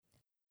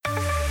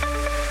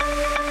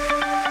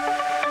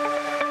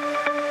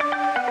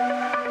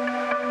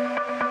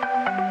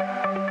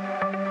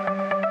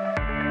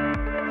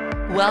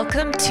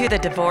Welcome to the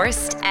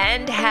Divorced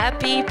and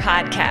Happy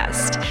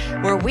podcast,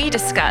 where we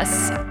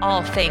discuss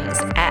all things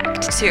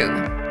Act Two.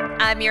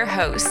 I'm your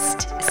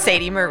host,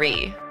 Sadie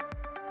Marie.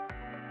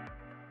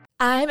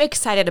 I'm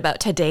excited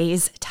about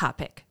today's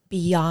topic,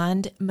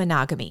 Beyond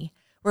Monogamy,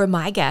 where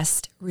my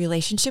guest,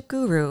 relationship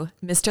guru,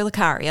 Mr.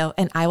 Lucario,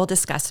 and I will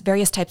discuss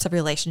various types of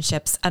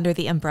relationships under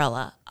the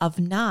umbrella of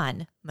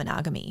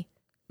non-monogamy.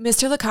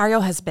 Mr.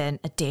 Lucario has been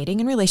a dating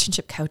and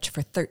relationship coach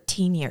for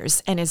 13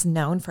 years and is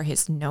known for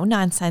his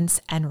no-nonsense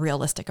and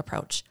realistic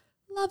approach.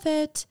 Love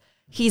it.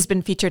 He's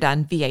been featured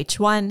on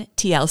VH1,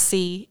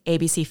 TLC,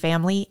 ABC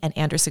Family, and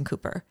Anderson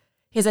Cooper.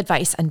 His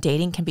advice on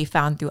dating can be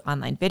found through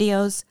online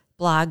videos,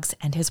 blogs,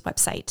 and his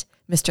website,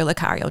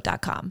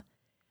 MrLucario.com.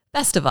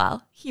 Best of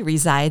all, he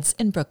resides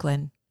in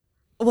Brooklyn.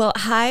 Well,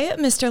 hi,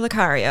 Mr.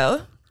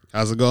 Lucario.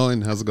 How's it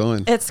going?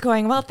 It's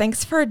going well.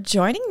 Thanks for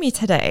joining me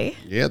today.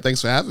 Yeah, thanks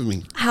for having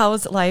me.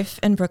 How's life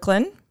in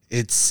Brooklyn?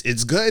 It's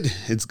good.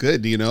 It's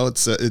good. You know,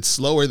 it's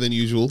slower than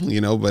usual. You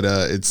know, but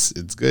it's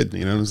good.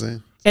 You know what I'm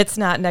saying? It's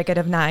not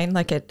 -9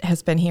 like it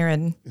has been here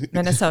in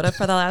Minnesota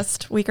for the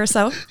last week or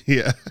so.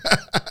 Yeah.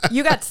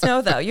 You got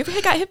snow though. You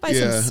got hit by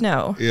some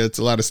snow. Yeah, it's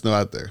a lot of sno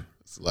out there.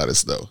 It's a lot of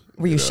snow.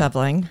 Were you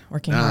shoveling,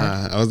 working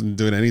hard? I wasn't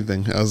doing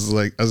anything. I was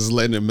just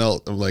letting it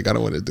melt. I'm like, I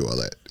don't want to do all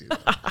that. You know?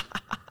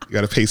 You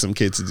got to pay some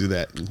kids to do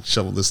that and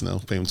shovel the snow.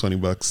 Pay them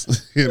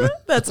 $20. You know?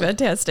 That's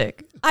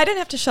fantastic. I didn't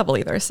have to shovel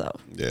either, so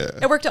yeah,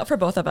 it worked out for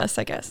both of us,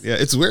 I guess. Yeah,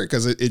 it's weird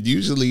because it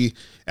usually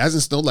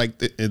hasn't snowed like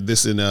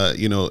this in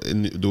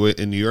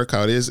in New York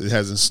how it is. It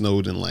hasn't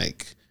snowed in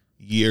like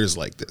years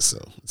like this, so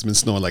it's been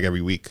snowing like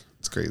every week.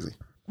 It's crazy.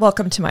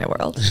 Welcome to my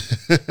world.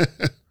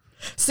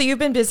 So you've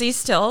been busy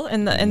still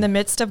in the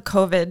midst of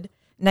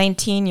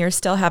COVID-19. You're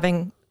still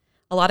having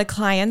a lot of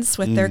clients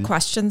with their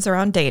questions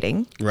around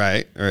dating.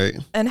 Right.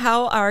 And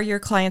how are your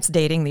clients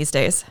dating these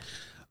days?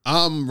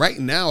 Right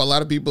now, a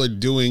lot of people are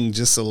doing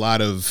just a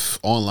lot of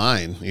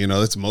online. You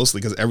know, it's mostly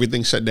because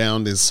everything's shut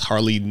down. There's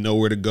hardly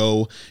nowhere to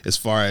go as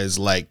far as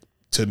like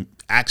to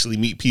actually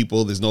meet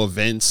people. There's no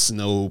events,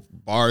 no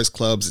bars,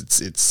 clubs.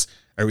 It's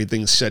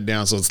everything's shut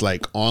down. So it's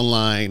like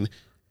online.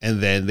 And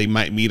then they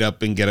might meet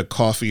up and get a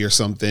coffee or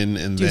something,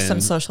 and do then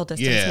some social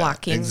distance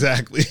walking.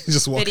 Exactly,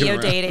 just walking video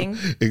around. dating.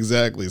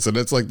 Exactly. So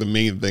that's like the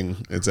main thing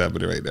that's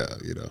happening right now.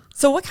 You know.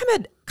 So what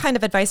kind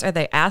of advice are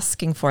they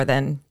asking for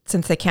then,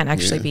 since they can't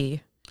actually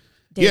be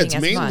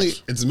dating as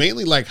much? It's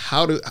mainly like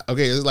how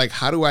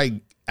do I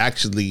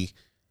actually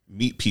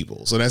meet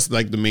people? So that's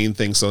like the main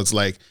thing. So it's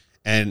like,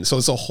 and so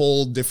it's a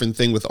whole different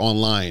thing with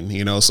online.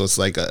 You know, so it's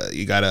like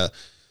you gotta,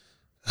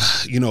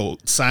 you know,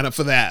 sign up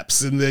for the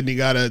apps, and then you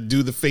gotta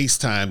do the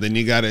FaceTime. Then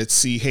you gotta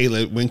see, hey,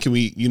 when can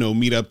we, you know,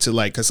 meet up to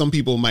like, because some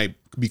people might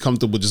be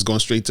comfortable just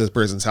going straight to the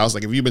person's house.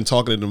 Like if you've been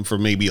talking to them for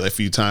maybe a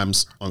few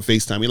times on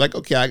FaceTime, you're like,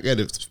 okay, I get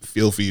a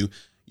feel for you.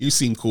 You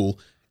seem cool.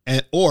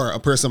 And or a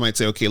person might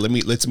say, okay,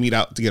 let's meet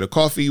out to get a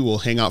coffee. We'll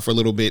hang out for a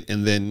little bit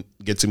and then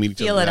get to meet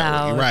each other. Feel it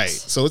out. Right.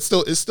 So it's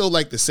still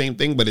like the same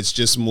thing, but it's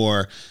just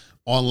more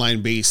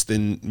online based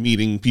than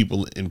meeting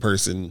people in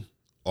person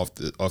off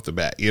the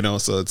bat, you know?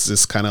 So it's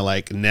just kind of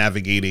like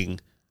navigating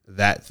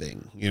that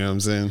thing. You know what I'm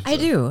saying? I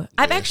do.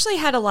 I've actually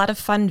had a lot of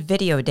fun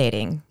video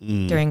dating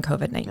during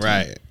COVID-19.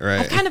 Right.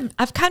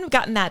 I've kind of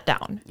gotten that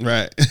down.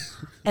 Right.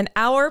 An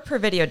hour per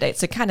video date,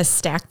 so kind of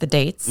stack the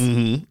dates.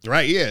 Mm-hmm.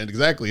 Right. Yeah.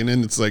 Exactly. And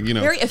then it's like, you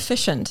know, very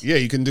efficient. Yeah,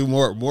 you can do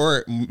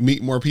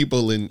meet more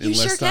people in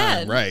less sure time.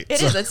 Can. Right.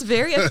 It is. It's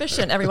very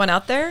efficient. Everyone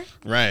out there.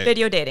 Right.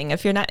 Video dating.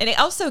 If you're not, and it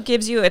also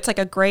gives you, it's like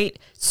a great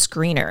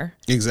screener.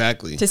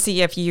 Exactly. To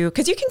see if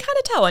because you can kind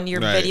of tell when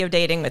you're video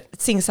dating with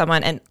seeing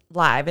someone and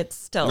live, it's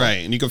still.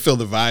 Right. And you can feel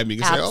the vibe. You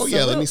can say, oh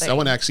yeah, I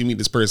want to actually meet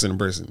this person in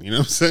person. You know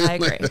what I'm saying? I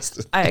agree.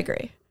 I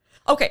agree.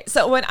 Okay,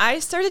 so when I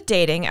started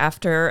dating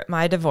after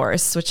my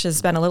divorce, which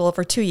has been a little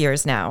over 2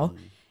 years now,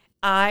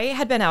 I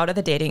had been out of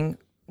the dating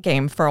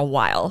game for a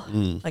while,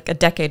 like a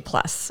decade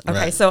plus. Okay,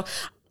 right. So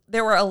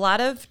there were a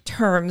lot of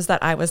terms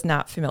that I was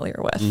not familiar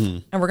with.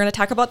 And we're going to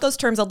talk about those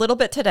terms a little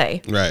bit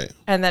today. Right.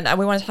 And then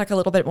we want to talk a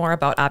little bit more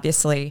about,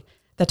 obviously,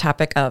 the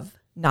topic of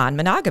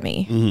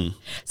non-monogamy.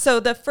 So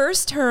the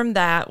first term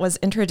that was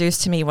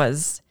introduced to me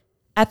was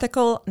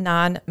ethical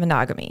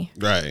non-monogamy.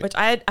 Right. Which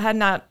I had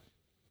not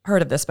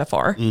heard of this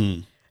before.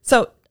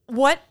 So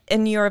what,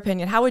 in your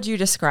opinion, how would you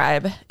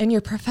describe, in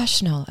your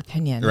professional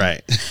opinion,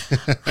 right?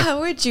 How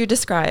would you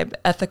describe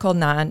ethical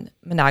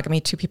non-monogamy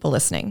to people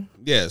listening?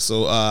 Yeah,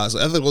 so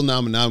ethical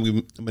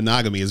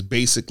non-monogamy is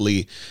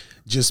basically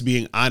just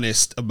being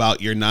honest about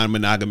your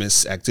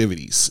non-monogamous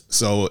activities.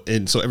 So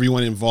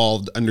everyone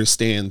involved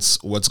understands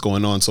what's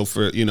going on. So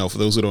for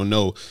those who don't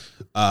know,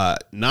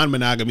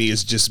 non-monogamy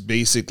is just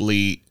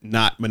basically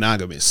not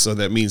monogamous. So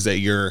that means that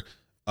you're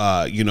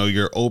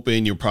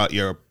open, you're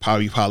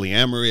probably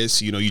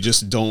polyamorous, you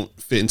just don't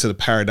fit into the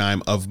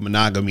paradigm of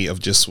monogamy of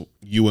just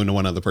you and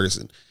one other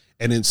person.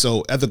 And then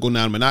so ethical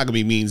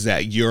non-monogamy means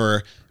that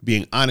you're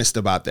being honest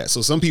about that.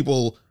 So some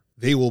people,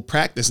 they will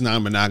practice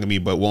non-monogamy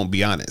but won't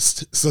be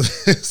honest. So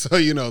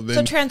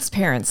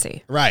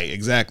transparency. Right,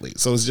 exactly.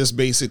 So it's just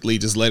basically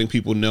just letting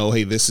people know,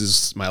 hey, this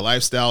is my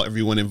lifestyle.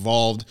 Everyone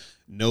involved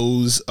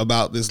knows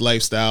about this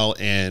lifestyle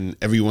and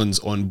everyone's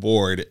on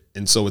board.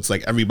 And so it's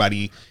like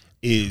everybody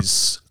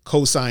is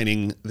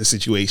co-signing the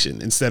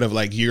situation instead of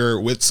like you're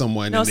with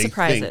someone No and they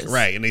surprises. think,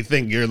 right, and they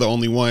think you're the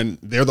only one,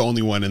 they're the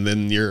only one, and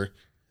then you're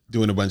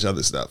doing a bunch of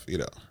other stuff, you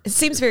know. It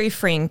seems very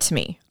freeing to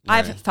me.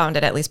 Right. I've found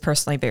it, at least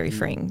personally, very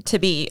freeing to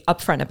be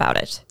upfront about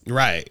it.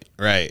 Right.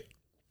 I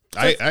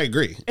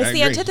agree. It's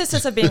the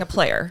antithesis of being a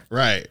player.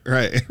 Right.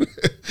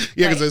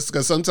 Yeah,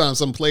 because sometimes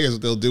some players,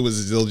 what they'll do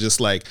is they'll just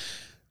like,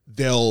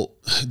 they'll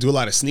do a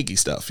lot of sneaky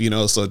stuff, you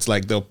know. So it's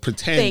like they'll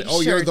pretend,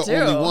 They you're the sure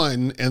only do.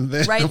 one, and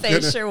then Right,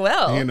 they sure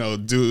will. you know,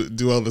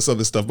 do all this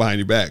other stuff behind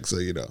your back. So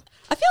you know,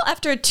 I feel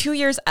after 2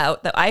 years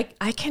out that I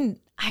can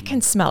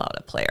smell out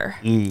a player.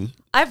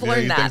 I've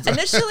learned you that. think so?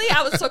 Initially,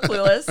 I was so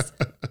clueless.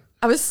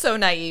 I was so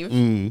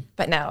naive.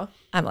 But now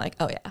I'm like,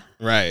 oh yeah,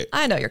 right,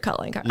 I know your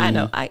calling card. I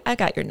know. I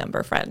got your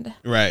number, friend.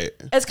 right.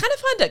 It's kind of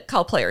fun to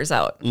call players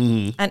out.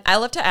 And I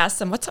love to ask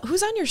them,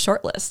 who's on your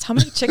short list? How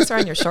many chicks are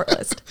on your short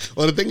list?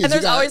 Well, the thing is, And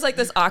there's always like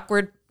this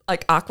awkward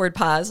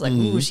pause, like,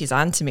 ooh, she's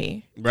on to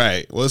me.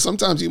 right. Well,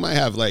 sometimes you might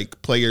have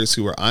like players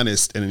who are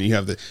honest, and then you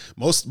have the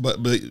but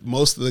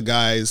most of the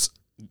guys,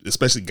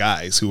 especially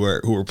guys who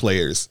are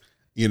players,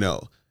 you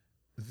know,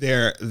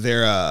 they're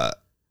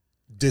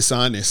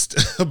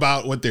dishonest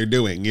about what they're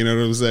doing. You know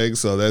what I'm saying?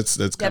 So that's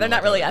Yeah, they're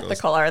not really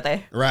ethical, are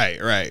they? Right.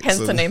 Hence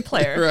the name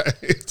player.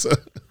 Right.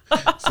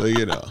 So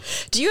you know.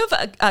 Do you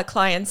have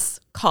clients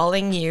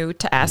calling you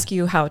to ask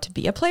you how to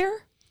be a player?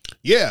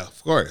 Yeah,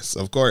 of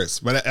course.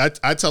 But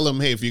I tell them,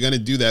 hey, if you're gonna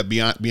do that, be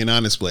an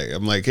honest player.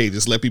 I'm like, hey,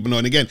 just let people know.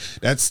 And again,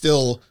 that's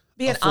still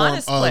Be an a form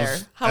honest of player.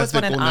 How is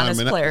one an ethical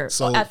honest player?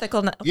 So Well,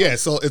 ethical. yeah,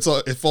 so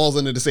it falls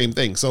into the same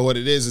thing. So what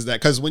it is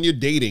that because when you're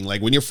dating,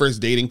 like when you're first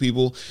dating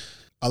people,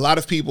 a lot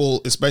of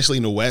people, especially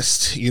in the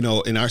West, you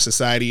know, in our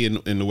society,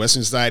 in the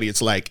Western society,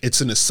 it's like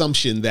it's an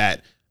assumption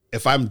that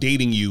if I'm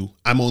dating you,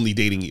 I'm only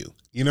dating you.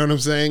 You know what I'm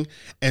saying?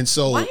 And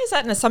so Why is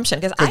that an assumption?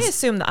 Because I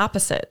assume the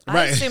opposite. I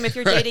Right. assume if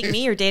you're dating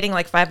me, you're dating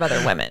like 5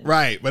 other women.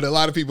 right, but a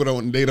lot of people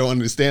don't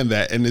understand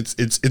that, and it's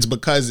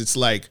because it's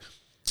like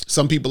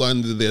some people are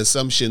under the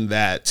assumption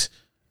that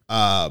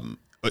and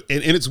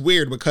it's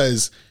weird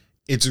because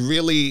it's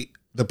really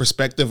the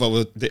perspective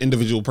of the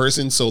individual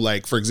person. So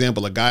like, for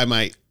example, a guy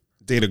might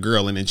date a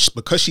girl, and then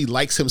because she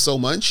likes him so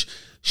much,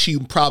 she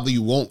probably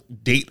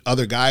won't date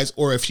other guys.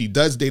 Or if she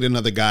does date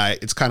another guy,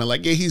 it's kind of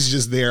like, yeah, he's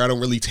just there. I don't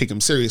really take him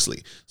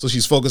seriously. So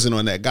she's focusing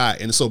on that guy.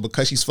 And so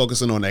because she's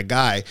focusing on that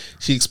guy,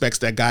 she expects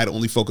that guy to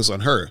only focus on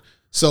her.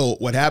 So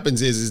what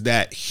happens is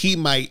that he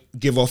might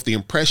give off the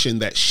impression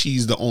that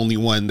she's the only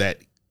one that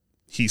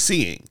he's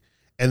seeing.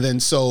 And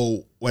then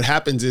so what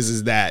happens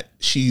is that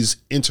she's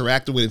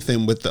interacting with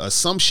him with the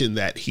assumption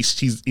that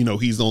he's you know,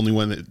 he's the only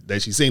one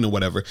that she's seeing or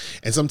whatever.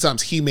 And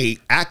sometimes he may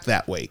act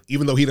that way,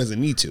 even though he doesn't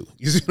need to.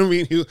 You see what I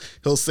mean?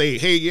 He'll say,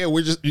 hey, yeah,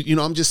 we're just, you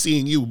know, I'm just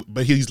seeing you.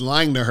 But he's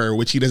lying to her,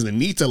 which he doesn't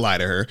need to lie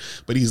to her.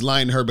 But he's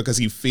lying to her because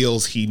he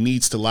feels he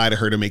needs to lie to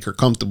her to make her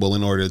comfortable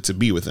in order to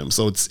be with him.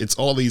 So it's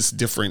all these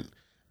different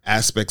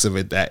aspects of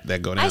it that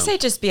go down. I say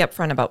just be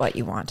upfront about what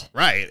you want.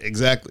 Right,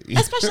 exactly.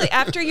 Especially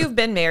after you've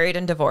been married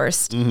and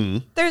divorced.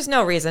 There's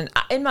no reason,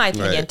 in my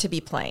opinion, Right. to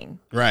be playing.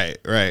 Right.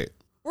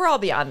 We're all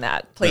beyond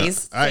that.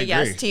 Please I say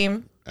yes, agree.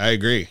 team. I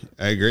agree.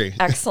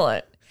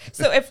 Excellent.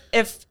 So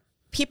if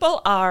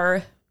people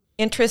are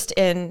interested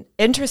in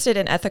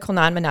ethical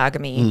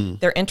non-monogamy,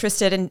 they're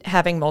interested in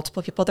having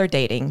multiple people they're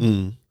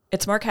dating.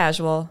 It's more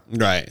casual.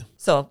 Right.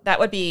 So that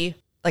would be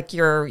like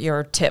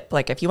your tip.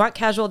 Like if you want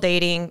casual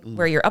dating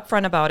where you're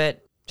upfront about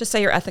it, just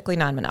say you're ethically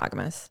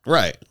non-monogamous.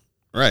 Right.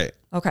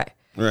 Okay.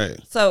 Right.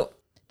 So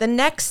the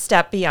next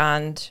step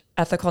beyond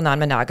ethical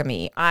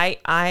non-monogamy, I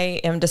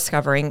am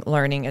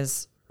learning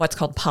is what's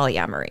called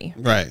polyamory.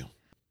 Right.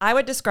 I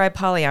would describe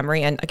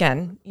polyamory, and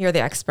again, you're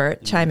the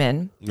expert, chime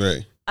in.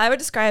 Right. I would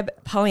describe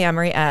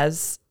polyamory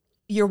as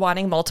you're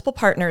wanting multiple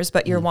partners,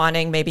 but you're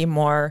wanting maybe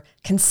more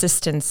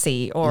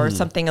consistency or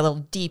something a little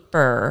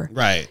deeper.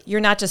 Right.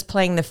 You're not just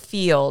playing the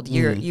field.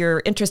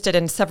 You're interested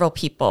in several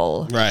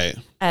people. Right.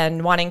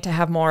 And wanting to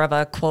have more of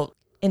a quote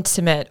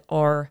intimate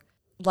or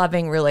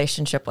loving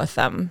relationship with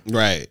them.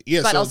 Right.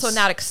 Yeah. But so also it's-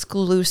 not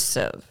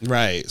exclusive.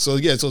 Right. So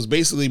yeah. So it's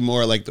basically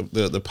more like the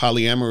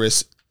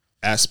polyamorous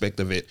aspect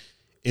of it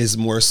is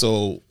more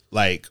so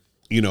like,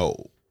 you know,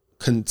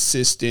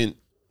 consistent,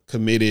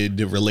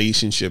 committed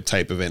relationship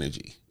type of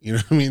energy. You know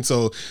what I mean?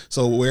 So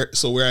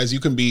whereas you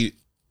can be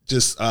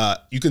just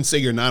you can say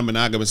you're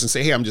non-monogamous and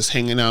say, hey, I'm just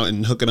hanging out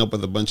and hooking up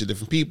with a bunch of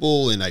different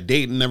people and I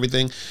date and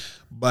everything.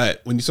 But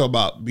when you talk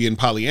about being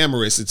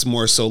polyamorous, it's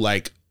more so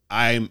like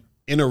I'm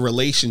in a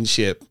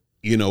relationship,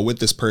 you know, with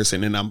this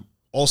person, and I'm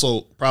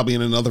also probably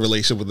in another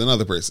relationship with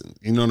another person.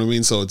 You know what I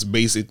mean? So it's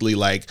basically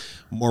like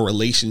more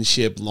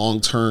relationship,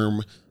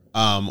 long-term,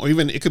 or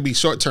even it could be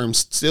short-term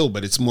still,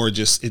 but it's more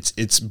just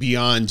it's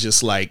beyond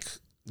just like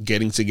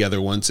getting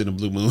together once in a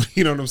blue moon.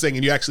 You know what I'm saying?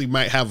 And you actually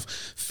might have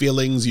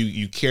feelings.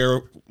 You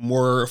care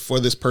more for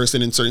this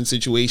person in certain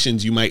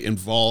situations. You might be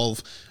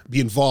involved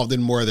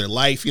in more of their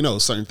life, you know,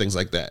 certain things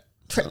like that.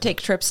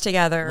 take trips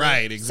together.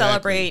 Right, exactly.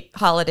 Celebrate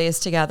holidays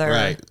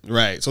together.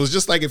 Right. So it's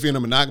just like if you're in a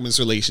monogamous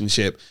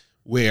relationship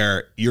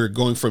where you're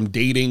going from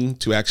dating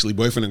to actually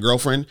boyfriend and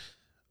girlfriend.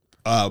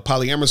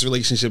 Polyamorous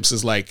relationships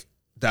is like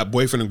that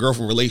boyfriend and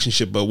girlfriend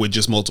relationship, but with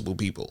just multiple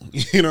people.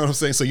 You know what I'm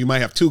saying? So you might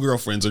have 2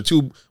 girlfriends or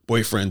 2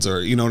 boyfriends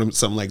or, you know,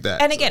 something like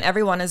that. And again,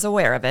 everyone is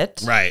aware of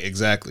it. Right,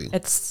 exactly.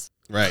 It's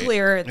right.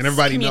 clear, it's and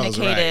everybody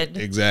communicated. Knows,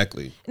 right,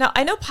 exactly. Now,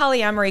 I know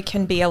polyamory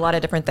can be a lot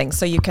of different things.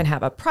 So you can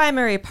have a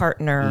primary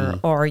partner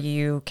or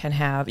you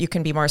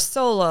can be more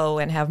solo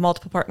and have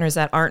multiple partners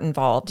that aren't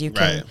involved. You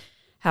can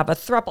have a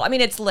throuple. I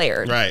mean, it's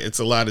layered. Right. It's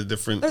a lot of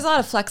different. There's a lot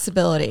of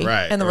flexibility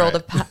in the world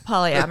of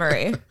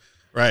polyamory.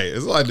 Right.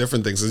 There's a lot of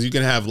different things. So you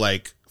can have,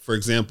 like, for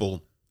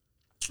example,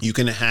 you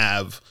can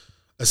have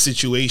a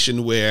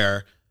situation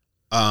where,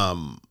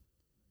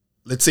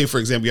 let's say, for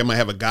example, you might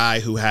have a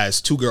guy who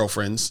has 2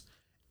 girlfriends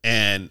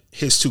and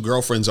his 2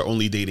 girlfriends are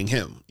only dating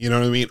him. You know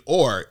what I mean?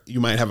 Or you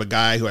might have a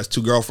guy who has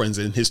 2 girlfriends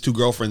and his 2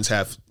 girlfriends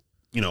have,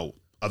 you know,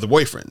 other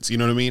boyfriends. You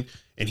know what I mean?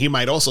 And he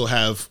might also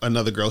have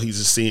another girl he's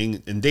just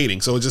seeing and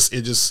dating. So it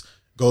just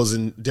goes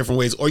in different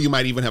ways. Or you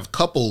might even have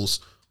couples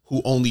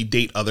who only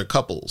date other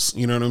couples.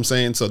 You know what I'm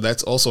saying? So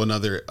that's also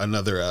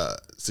another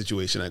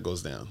situation that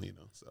goes down, you know.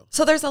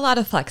 So there's a lot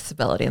of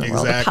flexibility in the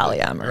world of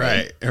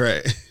polyamory.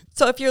 Right.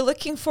 So if you're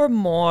looking for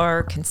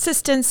more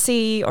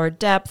consistency or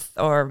depth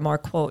or more,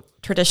 quote,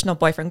 traditional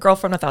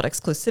boyfriend-girlfriend without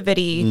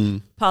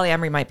exclusivity,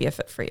 polyamory might be a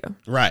fit for you.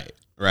 Right.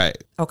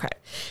 Okay.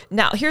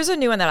 Now, here's a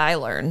new one that I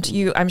learned.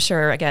 You, I'm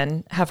sure,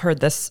 again, have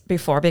heard this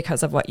before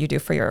because of what you do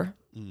for your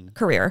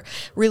career.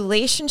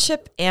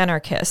 Relationship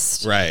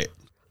anarchist. Right.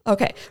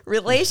 Okay.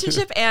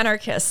 Relationship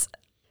anarchist.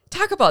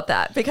 Talk about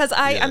that because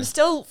I'm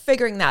still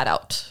figuring that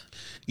out.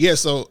 Yeah,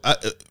 so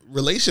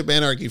relationship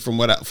anarchy, from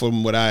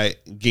what I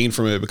gained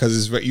from it, because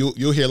it's very,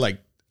 you'll hear like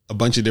a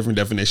bunch of different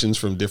definitions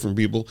from different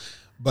people,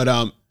 but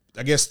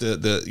I guess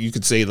the you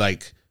could say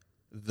like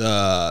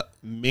the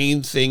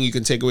main thing you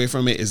can take away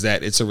from it is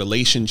that it's a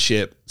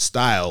relationship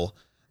style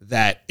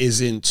that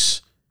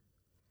isn't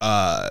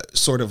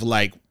sort of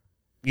like,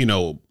 you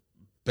know,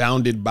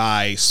 bounded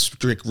by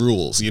strict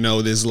rules. You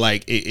know, there's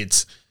like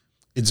it's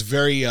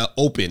very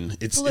open.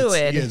 It's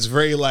fluid. It's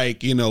very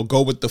like, you know,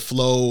 go with the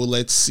flow.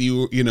 Let's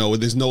see, you know,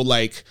 there's no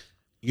like,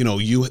 you know,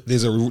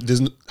 there's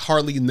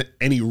hardly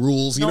any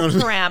rules. You know what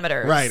parameters. I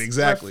mean? Right,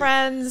 exactly. We're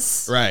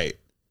friends. Right.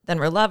 Then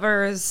we're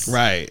lovers.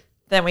 Right.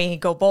 Then we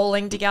go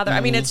bowling together.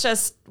 I mean, it's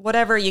just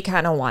whatever you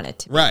kind of want it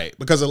to be. Right.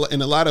 Because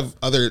in a lot of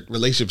other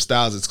relationship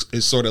styles,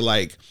 it's sort of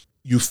like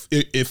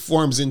it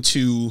forms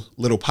into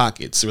little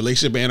pockets.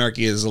 Relationship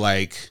anarchy is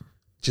like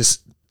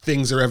just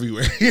things are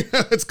everywhere. You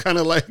know, it's kind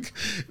of like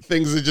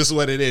things are just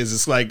what it is.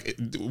 It's like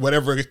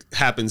whatever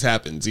happens.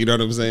 You know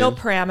what I'm saying? No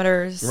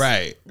parameters.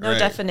 Right. No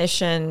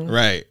definition.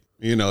 Right.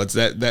 You know, it's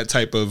that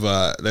type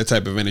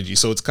of energy.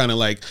 So it's kind of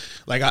like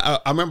I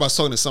remember I was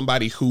talking to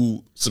somebody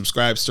who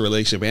subscribes to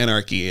relationship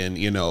anarchy, and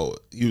you know,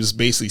 he was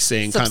basically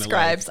saying kind of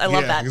like, I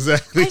love that.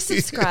 Exactly. I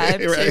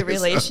subscribe to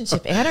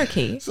relationship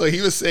anarchy. So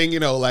he was saying, you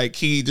know, like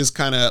he just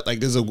kind of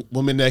like there's a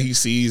woman that he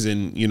sees,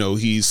 and you know,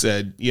 he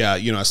said, yeah,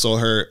 you know, I saw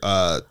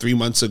her 3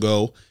 months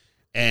ago,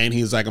 and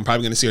he was like, I'm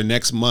probably going to see her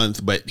next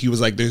month, but he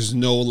was like, there's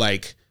no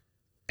like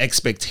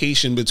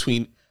expectation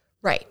between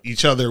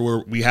each other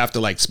where we have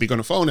to like speak on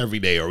the phone every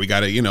day, or we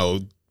got to, you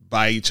know,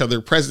 buy each other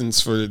presents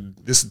for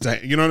this,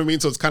 you know what I mean?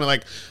 So it's kind of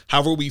like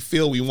however we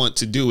feel we want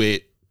to do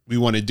it,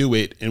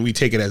 and we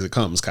take it as it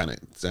comes kind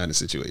of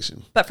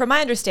situation. But from my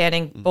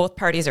understanding, both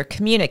parties are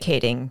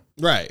communicating,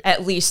 right?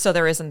 At least, so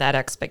there isn't that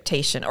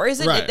expectation. Or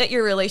is it that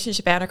your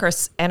relationship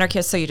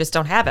anarchist, so you just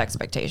don't have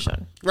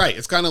expectation? Right.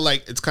 It's kind of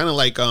like it's kind of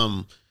like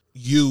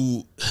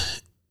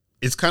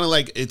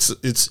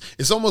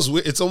it's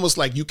almost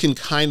like you can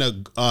kind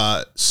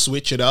of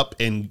switch it up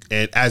and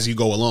as you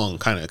go along,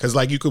 kind of, because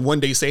like you could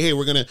one day say, hey,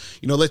 we're gonna,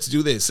 you know, let's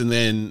do this, and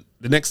then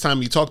the next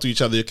time you talk to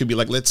each other, it could be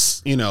like,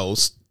 let's, you know,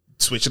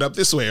 switch it up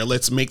this way, or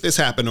let's make this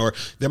happen, or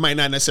there might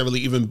not necessarily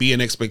even be an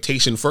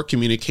expectation for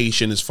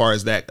communication as far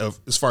as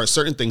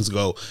certain things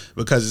go,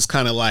 because it's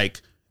kind of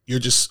like you're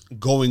just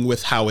going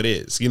with how it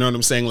is. You know what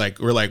I'm saying? Like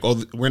we're like,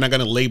 oh, we're not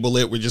gonna label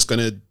it, we're just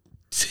gonna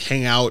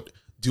hang out,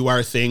 do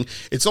our thing.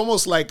 It's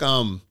almost like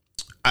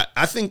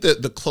I think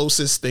that the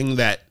closest thing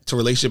that to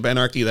relationship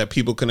anarchy that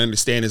people can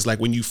understand is like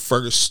when you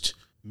first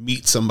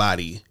meet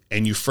somebody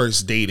and you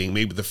first dating,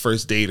 maybe the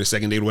first date or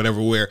second date, whatever,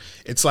 where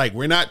it's like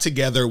we're not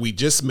together, we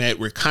just met,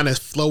 we're kind of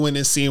flowing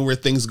and seeing where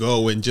things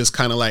go and just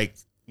kind of like,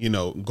 you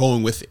know,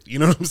 going with it. You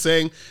know what I'm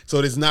saying?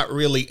 So there's not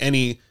really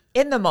any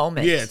in the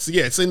moment. Yeah,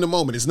 it's in the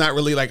moment. It's not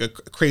really like a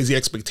crazy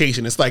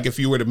expectation. It's like if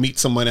you were to meet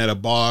someone at a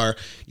bar,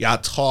 y'all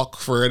talk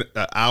for an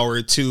hour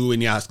or two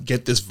and y'all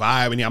get this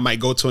vibe, and y'all might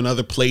go to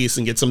another place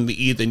and get something to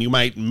eat, and you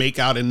might make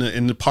out in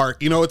the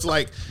park. You know, it's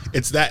like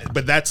it's that,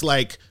 but that's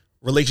like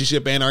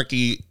relationship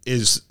anarchy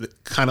is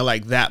kind of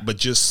like that, but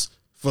just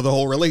for the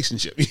whole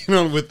relationship, you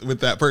know,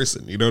 with that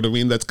person. You know what I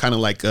mean? That's kind of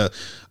like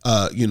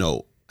you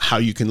know, how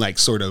you can like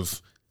sort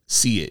of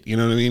see it. You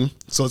know what I mean?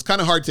 So it's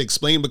kind of hard to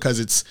explain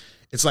because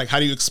it's like, how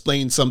do you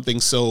explain something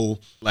so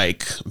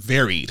like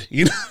varied,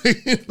 you know?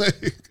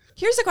 Like,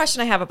 here's a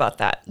question I have about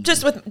that.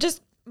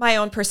 Just my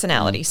own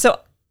personality. So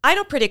I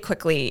know pretty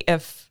quickly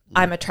if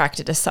I'm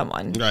attracted to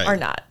someone or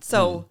not.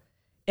 So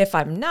if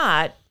I'm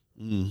not,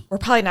 we're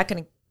probably not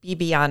going to be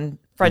beyond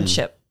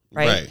friendship,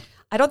 right?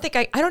 I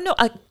don't know,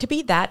 to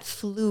be that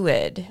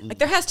fluid. Like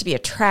there has to be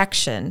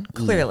attraction,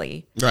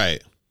 clearly.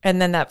 Right.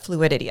 And then that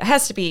fluidity. It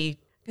has to be,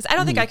 because I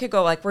don't think I could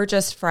go like, we're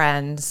just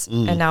friends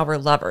and now we're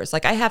lovers.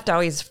 Like I have to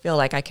always feel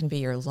like I can be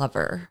your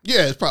lover.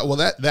 Yeah, it's probably,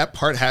 well, that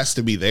part has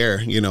to be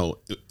there, you know,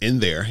 in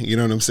there. You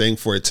know what I'm saying?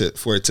 For it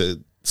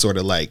to sort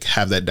of like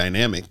have that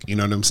dynamic. You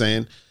know what I'm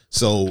saying?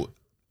 So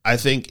I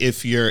think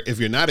if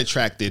you're not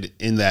attracted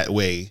in that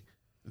way,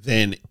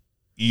 then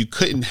you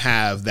couldn't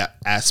have that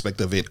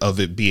aspect of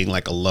it being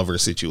like a lover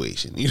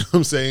situation. You know what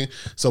I'm saying?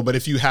 So, but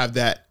if you have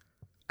that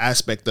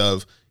aspect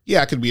of,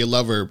 yeah, I could be a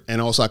lover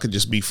and also I could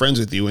just be friends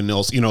with you, and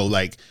also, you know,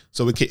 like,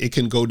 so it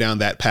can go down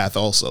that path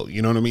also.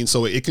 You know what I mean?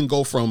 So it can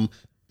go from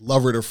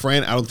lover to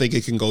friend. I don't think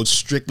it can go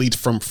strictly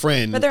from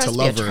friend to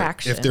lover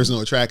if there's no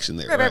attraction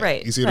there.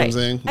 Right. You see what I'm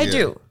saying? I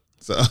do.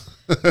 So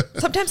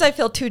sometimes I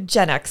feel too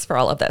Gen X for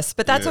all of this,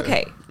 but that's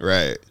okay.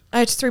 Right.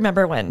 I just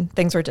remember when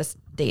things were just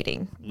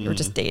dating. We were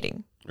just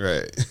dating.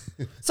 Right.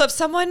 So if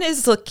someone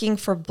is looking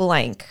for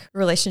blank,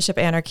 relationship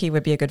anarchy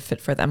would be a good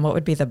fit for them. What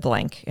would be the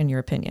blank in your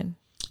opinion?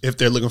 If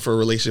they're looking for a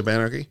relationship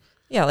anarchy?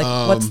 Yeah,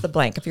 like what's the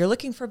blank? If you're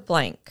looking for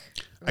blank,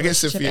 I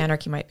guess if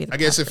anarchy might be the I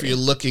guess if you're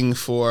looking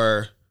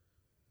for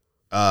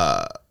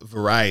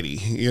variety,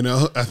 you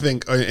know, I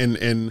think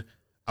and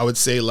I would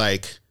say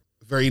like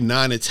very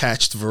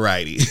non-attached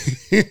variety,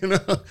 you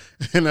know,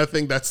 and I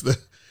think that's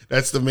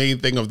the main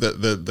thing of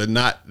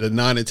the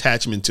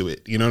non-attachment to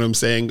it. You know what I'm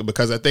saying?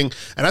 Because I think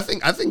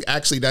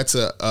actually that's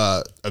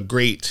a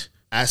great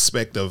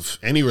aspect of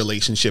any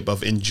relationship,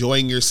 of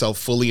enjoying yourself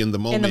fully in the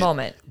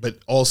moment, but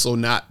also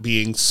not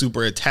being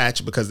super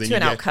attached, because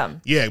then outcome.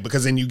 Yeah,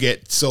 because then you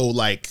get so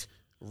like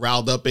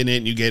riled up in it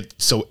and you get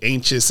so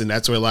anxious, and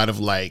that's where a lot of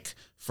like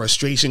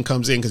frustration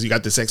comes in, because you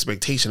got this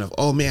expectation of,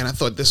 oh man, I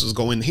thought this was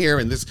going here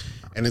and this,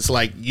 and it's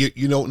like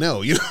you don't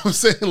know, you know what I'm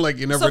saying? Like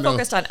you never know.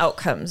 Focused on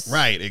outcomes.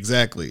 Right,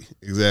 exactly.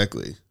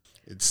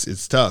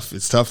 It's tough.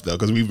 It's tough though,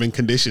 because we've been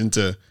conditioned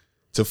to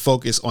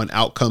focus on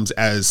outcomes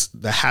as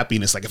the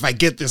happiness. Like if I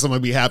get this, I'm gonna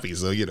be happy.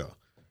 So you know,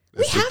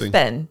 we have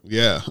been.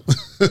 Yeah.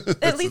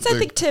 It leads, I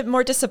think, to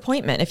more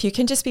disappointment if you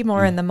can just be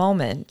more in the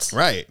moment.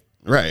 Right.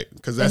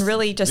 Because and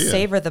really just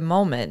savor the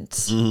moment.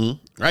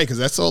 Mm-hmm. Right. Because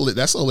that's all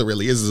it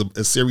really is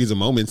a series of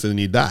moments, and then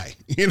you die.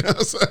 You know.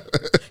 So.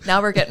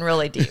 Now we're getting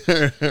really deep.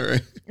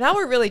 Right. Now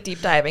we're really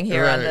deep diving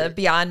here on the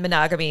Beyond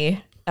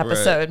Monogamy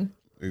episode.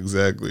 Right.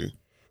 Exactly.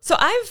 So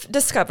I've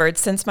discovered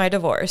since my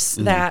divorce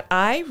that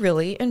I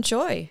really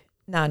enjoy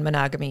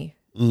non-monogamy,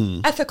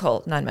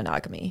 ethical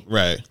non-monogamy.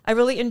 Right. I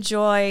really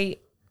enjoy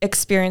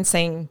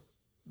experiencing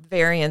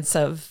variance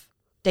of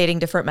dating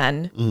different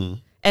men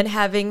and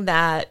having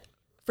that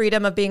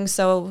freedom of being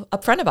so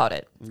upfront about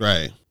it.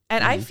 Right.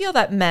 And I feel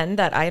that men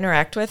that I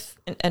interact with,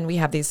 and we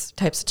have these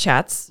types of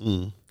chats,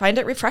 find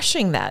it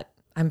refreshing that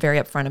I'm very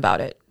upfront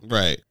about it.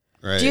 Right.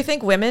 Do you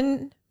think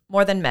women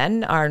more than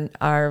men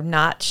are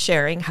not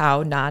sharing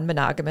how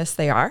non-monogamous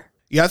they are?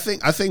 Yeah,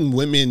 I think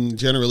women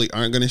generally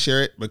aren't going to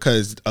share it,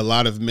 because a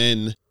lot of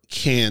men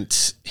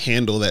can't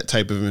handle that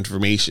type of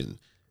information,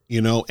 you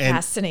know. And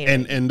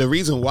fascinating. And the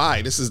reason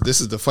why, this is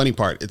the funny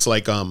part. It's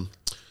like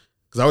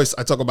because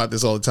I talk about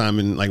this all the time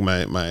in like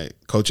my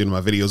coaching and my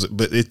videos,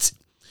 but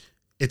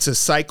it's a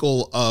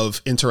cycle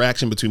of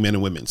interaction between men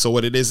and women. So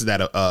what it is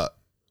that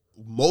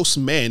most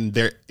men,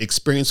 their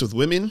experience with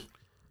women,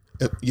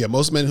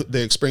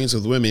 their experience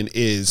with women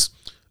is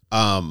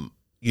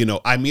you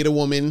know, I meet a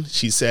woman,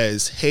 she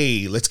says,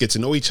 hey, let's get to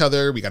know each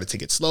other. We got to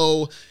take it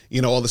slow,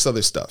 you know, all this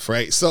other stuff,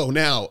 right? So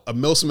now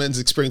most men's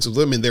experience with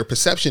women, their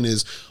perception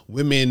is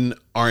women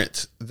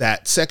aren't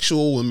that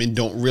sexual. Women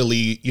don't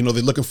really, you know,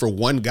 they're looking for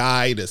one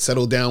guy to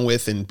settle down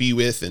with and be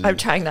with. And I'm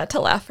trying not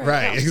to laugh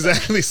right now.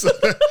 Exactly. So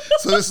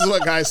this is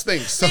what guys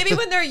think. So, maybe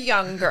when they're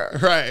younger.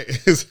 Right.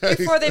 Exactly.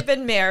 Before they've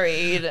been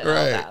married and all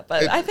that.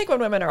 But I think when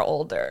women are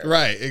older.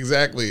 Right.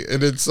 Exactly.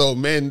 And then so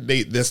men,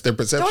 that's their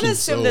perception. Don't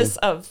assume this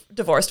of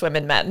divorced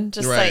women men.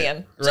 Just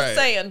saying. Just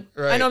saying.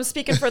 Right. I know I'm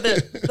speaking for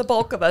the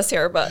bulk of us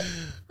here, but.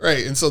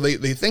 Right. And so they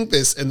think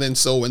this, and then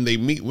so when they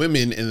meet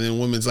women, and then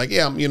women's like,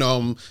 yeah,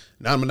 I'm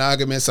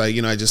non-monogamous. I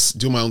just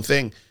do my own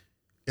thing.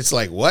 It's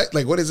like, what?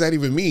 Like, what does that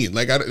even mean?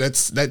 Like,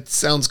 that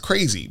sounds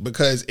crazy,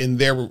 because in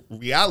their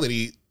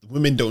reality,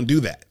 women don't do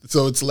that.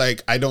 So it's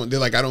like, I don't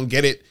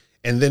get it.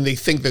 And then they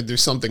think that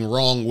there's something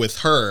wrong with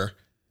her,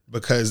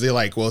 because they're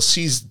like, well,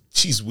 she's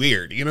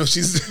weird. You know,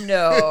 she's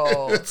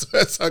no.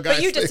 that's how guys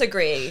But you think.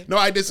 disagree. No,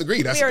 I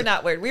disagree. We are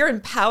not weird. We are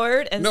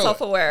empowered and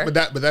self-aware.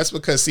 But that's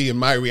because, see, in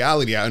my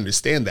reality, I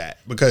understand that,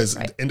 because,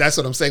 and that's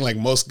what I'm saying. Like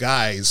most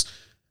guys,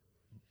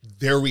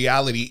 their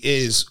reality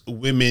is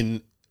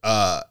women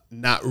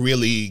not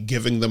really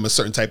giving them a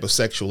certain type of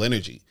sexual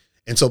energy.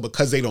 And so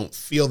because they don't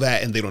feel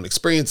that and they don't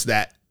experience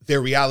that,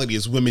 their reality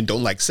is women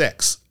don't like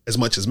sex. as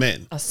much as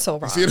men. So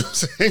wrong. You see what I'm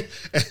saying?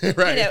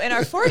 Right. You know, in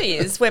our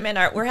 40s,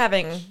 we're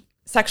having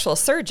sexual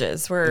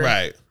surges. We're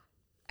right.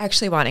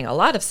 actually wanting a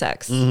lot of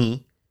sex.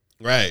 Mm-hmm.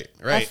 Right.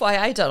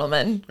 FYI,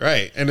 gentlemen.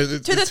 Right. And to the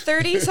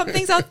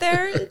 30-somethings out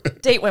there,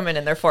 date women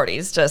in their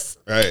 40s, just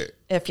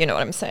if you know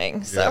what I'm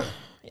saying. So,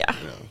 yeah.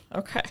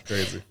 Okay.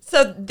 Crazy.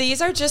 So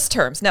these are just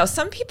terms. Now,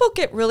 some people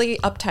get really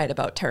uptight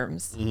about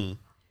terms. Mm-hmm.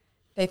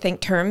 They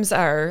think terms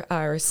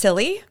are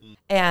silly,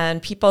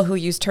 and people who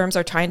use terms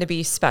are trying to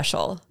be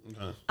special.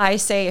 Uh-huh. I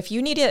say, if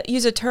you need to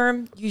use a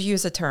term, you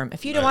use a term.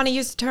 If you don't want to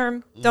use a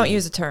term, don't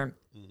use a term.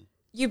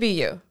 You be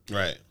you.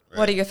 Right.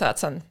 What are your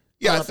thoughts on?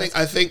 Yeah,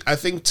 I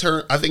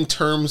think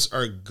terms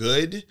are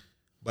good,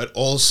 but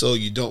also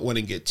you don't want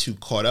to get too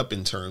caught up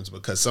in terms,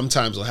 because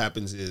sometimes what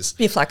happens is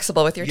be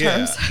flexible with your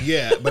terms.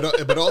 Yeah,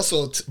 but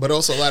also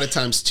a lot of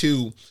times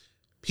too,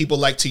 people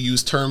like to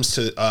use terms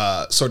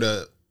to sort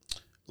of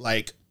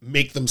like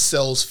make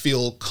themselves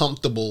feel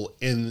comfortable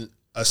in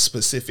a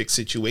specific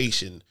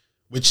situation,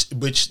 which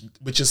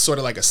is sort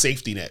of like a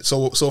safety net.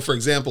 So for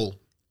example,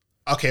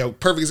 a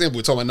perfect example,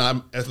 we're talking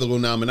about ethical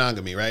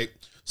non-monogamy, right?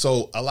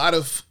 So a lot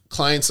of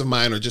clients of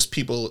mine, or just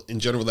people in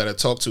general that I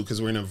talk to, because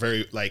we're in a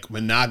very like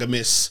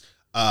monogamous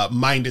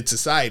minded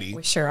society.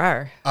 We sure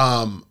are.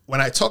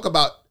 When I talk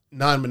about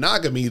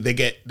non-monogamy, they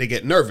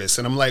get nervous,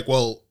 and I'm like,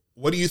 well,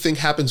 what do you think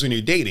happens when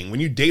you're dating?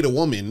 When you date a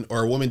woman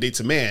or a woman dates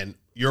a man,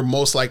 you're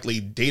most likely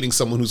dating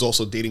someone who's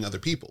also dating other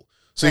people.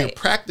 So you're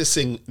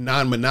practicing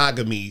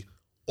non-monogamy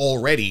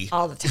already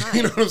all the time.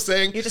 You know what I'm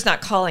saying? You're just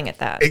not calling it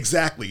that.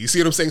 Exactly. You see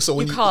what I'm saying? So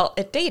when you call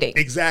it dating.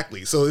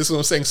 Exactly. So this is what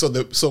I'm saying.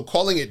 So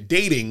calling it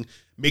dating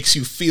makes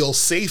you feel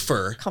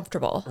safer.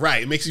 Comfortable.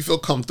 Right. It makes you feel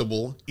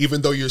comfortable,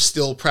 even though you're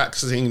still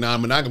practicing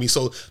non-monogamy.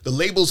 So the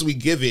labels we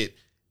give it,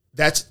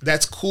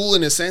 that's cool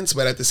in a sense,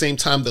 but at the same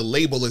time, the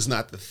label is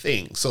not the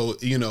thing. So,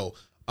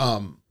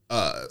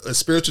 a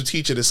spiritual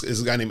teacher, this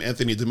is a guy named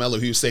Anthony DeMello,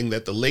 he was saying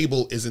that the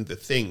label isn't the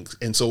thing.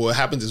 And so what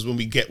happens is when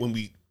we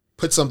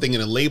put something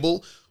in a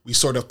label, we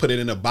sort of put it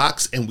in a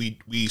box, and we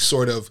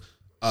sort of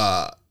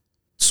like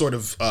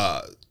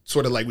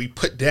we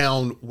put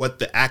down what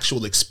the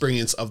actual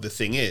experience of the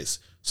thing is.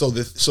 So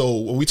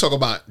when we talk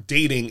about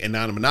dating and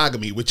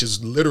non-monogamy, which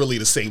is literally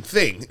the same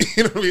thing,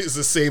 it's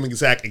the same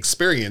exact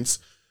experience.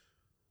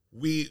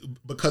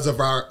 Because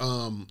of our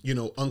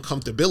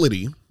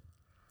uncomfortability,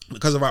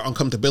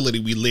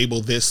 we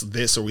label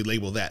this, or we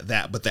label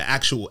that, but the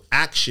actual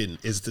action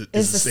is the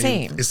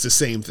same. It's the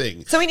same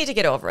thing. So we need to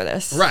get over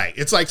this. Right.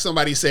 It's like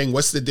somebody saying,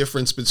 what's the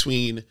difference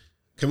between,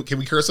 can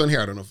we curse on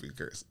here? I don't know if we can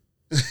curse.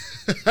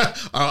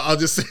 I'll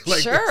just say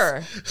like sure.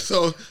 This.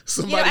 So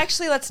somebody,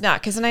 actually let's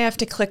not, because then I have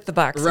to click the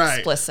box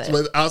explicit.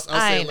 But I'll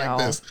say it like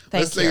this.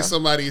 Let's say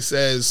somebody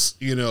says,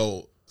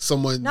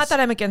 someone's, not that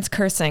I'm against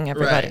cursing,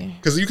 everybody.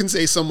 Because you can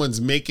say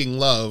someone's making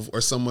love,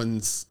 or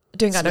someone's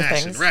doing smashing, other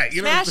things. Right.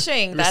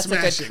 Smashing, that's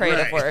smashing, a good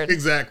creative word.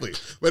 Exactly.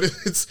 But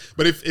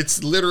if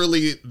it's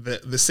literally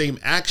the same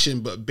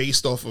action, but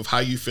based off of how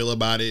you feel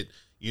about it,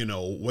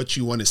 what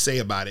you want to say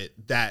about it,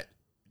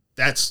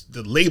 that's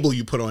the label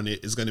you put on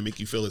it is going to make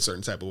you feel a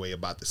certain type of way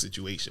about the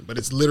situation. But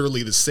it's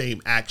literally the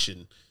same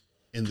action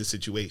in the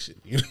situation.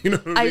 You know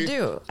what I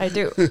mean? I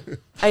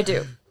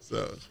do.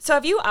 So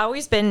have you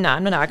always been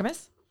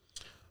non-monogamous?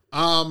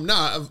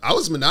 No, I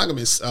was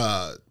monogamous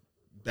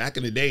back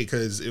in the day,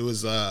 because it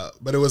was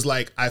but it was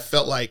like I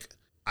felt like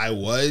I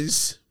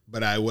was,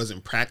 but I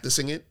wasn't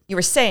practicing it. You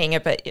were saying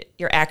it, but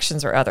your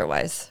actions were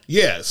otherwise.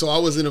 Yeah, so I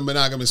was in a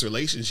monogamous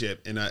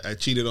relationship, and I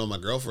cheated on my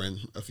girlfriend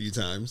a few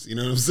times. You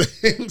know what I'm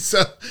saying?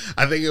 So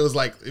I think it was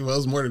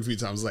more than a few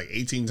times. It was like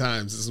 18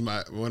 times. This is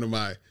one of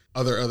my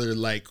other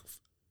like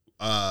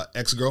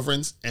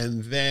ex-girlfriends,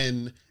 and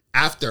then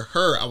after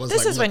her, I was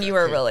this is when you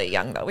were really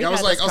young, though. I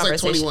was like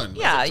 21.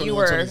 Yeah, 21, you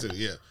were. 22,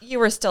 yeah. You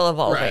were still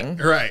evolving.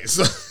 Right.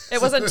 So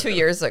it wasn't 2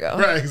 years ago.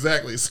 Right,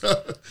 exactly. So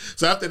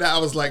after that, I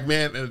was like,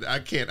 man, I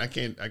can't do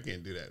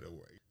that. Don't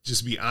worry.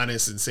 Just be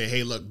honest and say,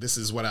 hey, look, this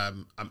is what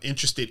I'm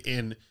interested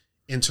in,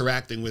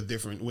 interacting with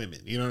different women.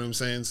 You know what I'm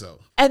saying?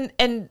 So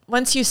and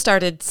once you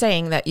started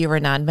saying that you were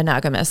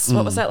non-monogamous,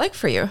 what was that like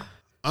for you?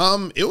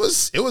 It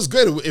was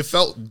good. It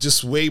felt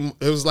just it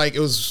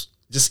was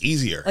just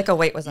easier. Like a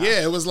weight was off.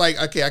 Yeah, it was like,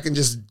 okay, I can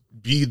just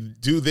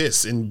do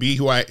this and be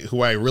who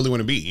I really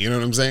want to be. You know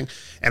what I'm saying?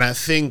 And I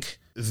think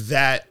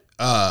that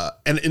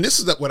and this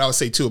is what I would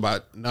say too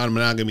about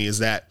non-monogamy, is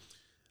that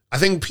I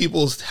think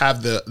people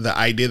have the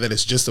idea that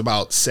it's just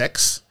about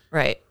sex.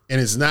 Right.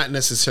 And it's not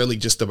necessarily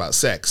just about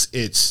sex.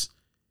 It's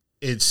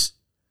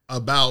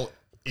about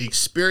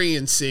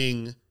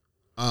experiencing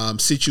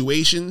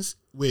situations,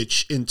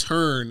 which in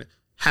turn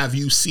have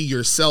you see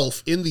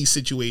yourself in these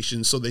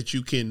situations so that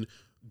you can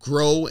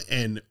grow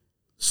and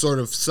sort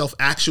of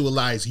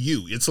self-actualize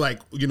you. It's like,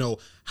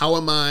 how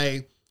am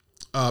I,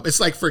 it's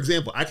like, for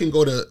example, I can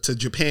go to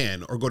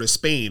Japan, or go to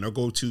Spain, or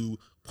go to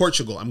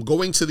Portugal. I'm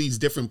going to these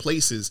different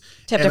places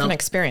to have different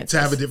experiences.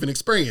 To have a different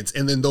experience.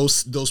 And then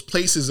those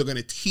places are going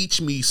to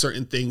teach me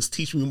certain things,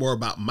 teach me more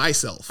about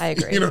myself. I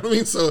agree. You know what I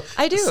mean? So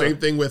I do. Same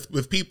thing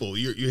with people.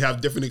 You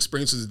have different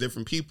experiences with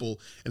different people,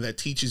 and that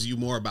teaches you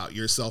more about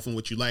yourself and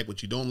what you like,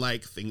 what you don't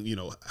like,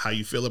 how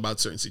you feel about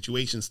certain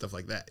situations, stuff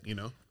like that,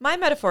 My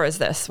metaphor is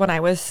this. When I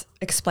was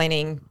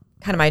explaining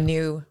kind of my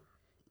new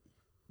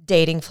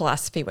dating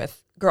philosophy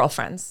with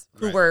girlfriends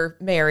who were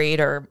married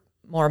or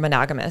more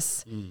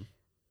monogamous,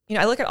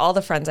 I look at all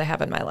the friends I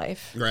have in my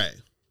life. Right.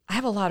 I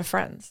have a lot of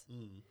friends.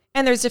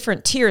 And there's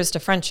different tiers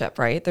to friendship,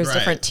 right? There's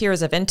different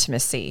tiers of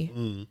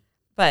intimacy.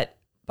 But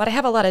I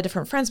have a lot of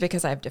different friends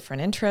because I have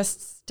different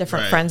interests.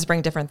 Different friends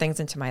bring different things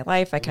into my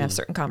life. I can have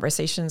certain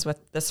conversations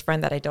with this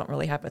friend that I don't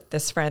really have with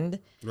this friend.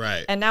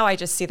 Right. And now I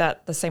just see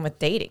that the same with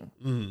dating.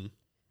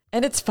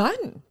 And it's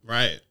fun.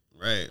 Right.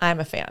 I'm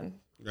a fan.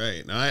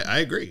 Right. No, I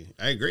agree.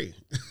 I agree.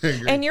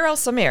 And you're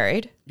also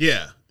married.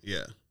 Yeah.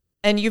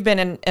 And you've been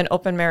in an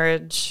open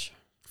marriage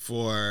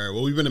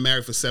we've been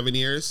married for 7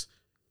 years,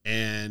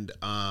 and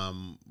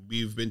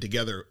we've been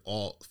together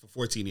for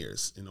 14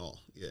 years in all.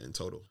 Yeah, in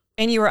total.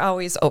 And you were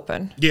always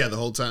open. Yeah, the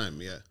whole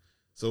time. Yeah.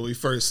 So when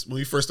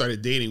we first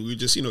started dating, we were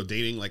just,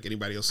 dating like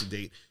anybody else would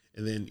date.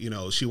 And then,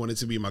 she wanted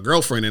to be my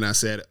girlfriend, and I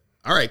said,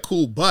 all right,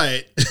 cool.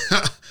 But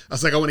I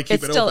was like, I want to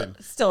keep it open.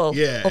 Still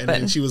yeah. open. And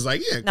then she was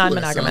like, yeah, cool,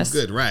 non-monogamous. That sounds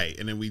good. Right.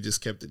 And then we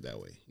just kept it that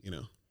way,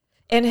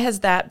 And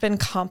has that been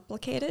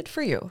complicated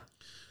for you?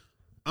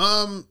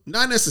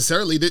 Not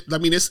necessarily. I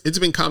mean, it's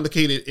been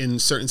complicated in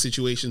certain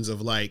situations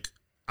of like,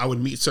 I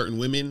would meet certain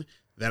women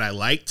that I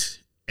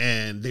liked,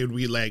 and they would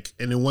be like,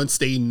 and then once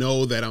they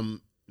know that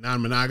I'm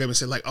non-monogamous,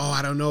 they're like, oh,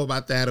 I don't know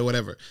about that or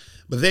whatever.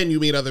 But then you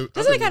meet other.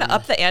 Doesn't it kind of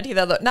up the ante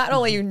though? Not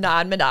only you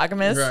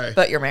non-monogamous,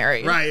 but you're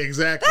married. Right,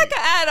 exactly.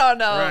 I don't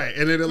know. Right,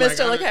 and then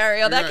Mr.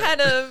 Lucario, that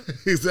kind of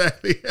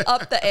exactly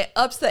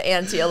ups the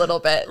ante a little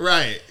bit.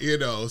 Right,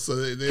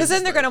 so because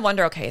then they're going to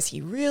wonder, okay, is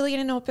he really in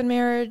an open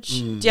marriage?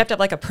 Do you have to have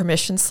like a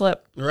permission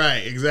slip?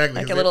 Right,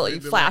 exactly. Like you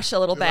flash a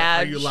little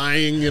badge. Are you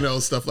lying?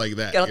 Stuff like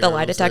that. Get out the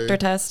lie detector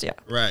test. Yeah.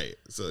 Right.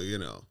 So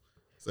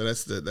So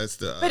that's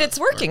the. But it's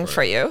working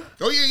for you.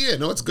 Oh yeah.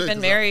 No, it's good. Been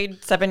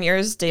married 7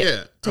 years.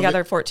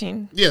 Together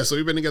 14. Yeah, so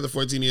we've been together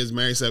 14 years,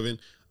 married 7.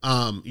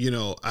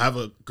 I have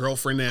a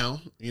girlfriend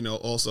now.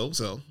 Also,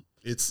 so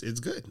it's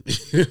good.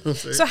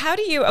 So how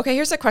do you? Okay,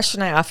 here's a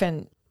question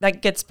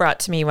that gets brought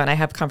to me when I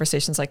have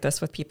conversations like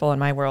this with people in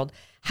my world.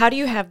 How do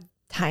you have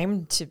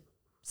time to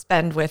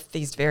spend with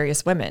these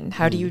various women?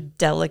 How do you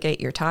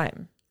delegate your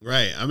time?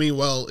 Right. I mean,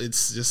 well,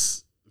 it's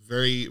just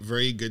very,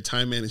 very good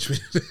time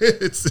management.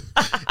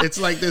 it's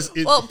like this.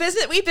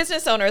 We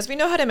business owners, we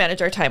know how to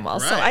manage our time well.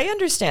 Right. So I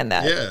understand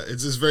that. Yeah,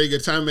 it's just very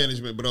good time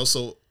management, but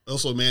also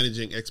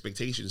managing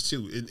expectations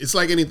too. It's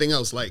like anything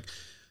else. Like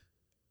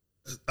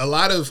a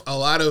lot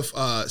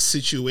of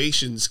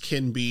situations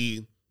can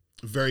be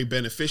very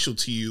beneficial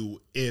to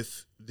you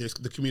if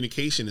the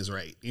communication is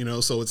right.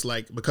 So it's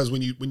like, because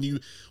when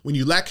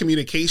you lack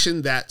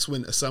communication, that's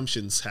when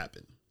assumptions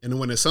happen. And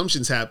when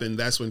assumptions happen,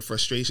 that's when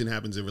frustration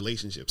happens in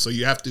relationships. So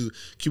you have to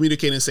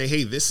communicate and say,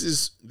 hey, this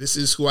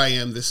is who I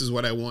am. This is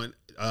what I want.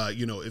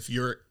 If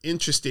you're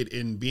interested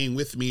in being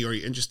with me, or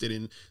you're interested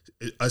in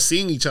us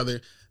seeing each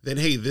other, then,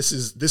 hey, this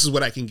is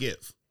what I can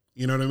give.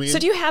 You know what I mean? So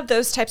do you have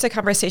those types of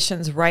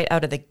conversations right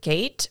out of the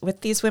gate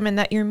with these women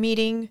that you're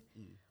meeting?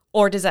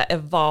 Or does that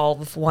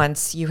evolve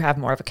once you have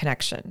more of a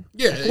connection?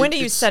 Yeah. When are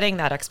you setting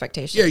that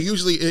expectation? Yeah,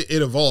 usually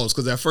it evolves,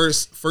 because at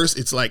first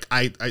it's like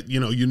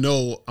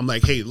I'm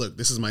like, hey, look,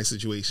 this is my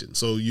situation.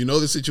 So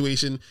the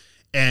situation,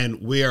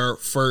 and we are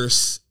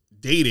first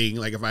dating.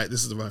 Like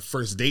this is my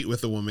first date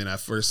with a woman, I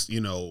first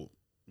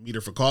meet her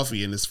for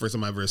coffee, and it's the first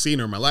time I've ever seen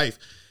her in my life.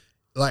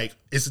 Like,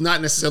 it's not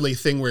necessarily a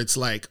thing where it's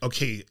like,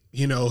 okay,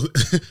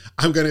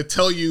 I'm going to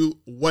tell you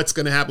what's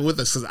going to happen with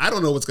us, because I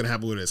don't know what's going to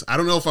happen with us. I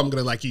don't know if I'm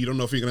going to like you. You don't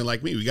know if you're going to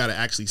like me. We got to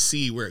actually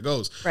see where it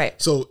goes.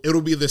 Right. So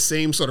it'll be the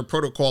same sort of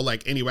protocol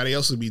like anybody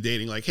else would be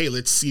dating. Like, hey,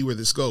 let's see where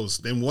this goes.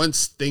 Then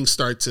once things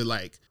start to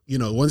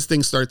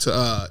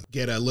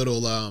get a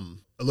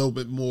little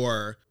bit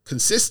more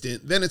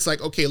consistent, then it's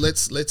like, okay,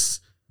 let's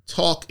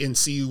talk and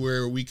see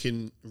where we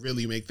can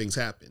really make things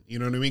happen. You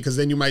know what I mean? Because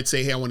then you might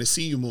say, hey, I want to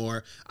see you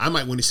more. I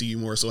might want to see you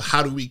more. So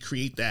how do we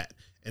create that?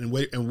 And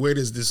where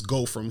does this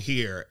go from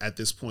here at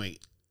this point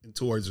and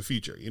towards the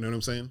future? You know what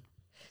I'm saying?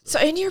 So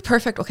and you're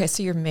perfect. Okay,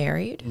 so you're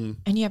married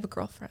and you have a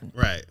girlfriend.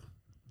 Right.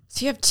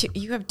 So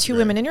you have two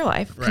women in your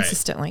life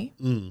consistently.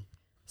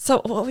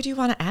 So what would you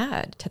want to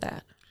add to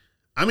that?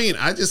 I mean,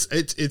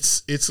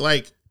 it's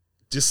like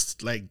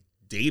just like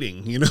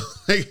dating,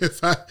 like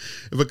if I'm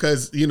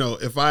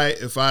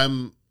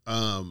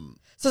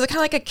so is it kind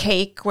of like a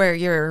cake where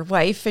your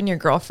wife and your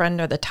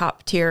girlfriend are the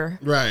top tier,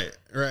 right,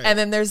 and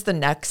then there's the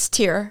next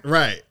tier,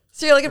 right?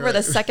 So you're looking for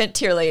the second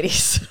tier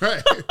ladies,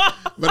 right?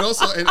 But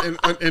also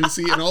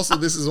and also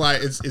this is why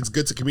it's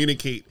good to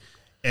communicate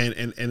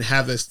and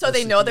have this. So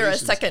they know they're a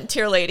second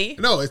tier lady.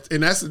 No,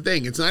 and that's the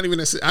thing. It's not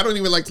even I don't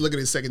even like to look at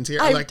it as second tier.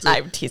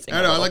 I'm teasing.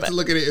 I know. I like to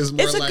look at it as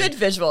more. It's a good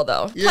visual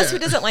though. Yeah. Plus, who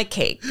doesn't like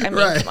cake? I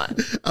mean, come on.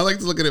 I like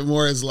to look at it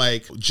more as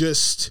like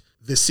just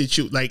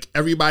the like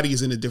everybody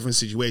is in a different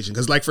situation.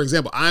 Because like for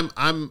example,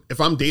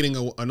 if I'm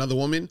dating another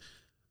woman,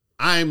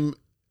 I'm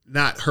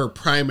not her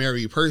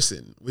primary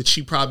person, which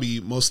she probably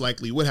most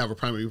likely would have a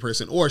primary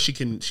person, or she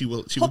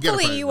will get a Hopefully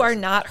primary you person. are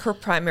not her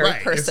primary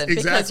person exactly.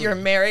 because you're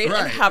married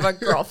and have a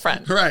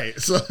girlfriend. Right.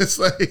 So it's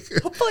like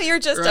hopefully you're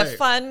just a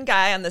fun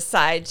guy on the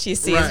side she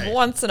sees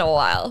once in a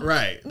while.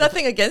 Right.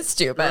 Nothing against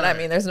you, but I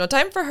mean there's no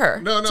time for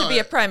her to be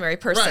a primary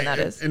person, that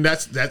is. And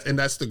that's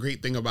the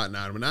great thing about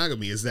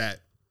non-monogamy is that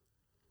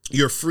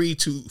you're free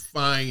to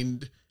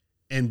find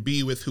and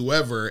be with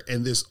whoever,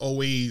 and there's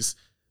always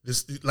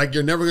this, like,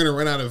 you're never going to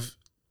run out of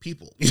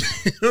people. You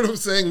know what I'm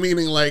saying?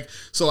 Meaning, like,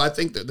 so I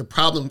think that the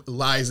problem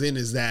lies in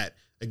is that,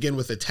 again,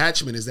 with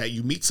attachment, is that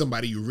you meet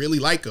somebody, you really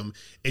like them,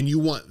 and you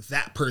want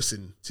that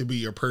person to be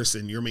your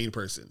person, your main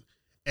person.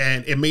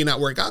 And it may not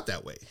work out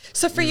that way.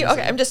 So for you,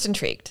 okay, I'm just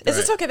intrigued. Is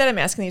this okay that I'm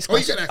asking these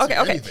questions? You can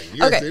ask anything.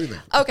 You can ask anything.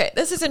 Okay,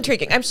 this is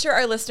intriguing. I'm sure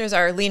our listeners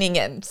are leaning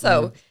in.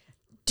 So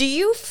do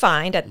you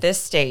find at this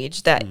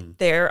stage that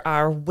there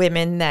are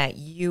women that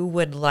you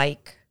would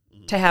like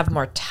to have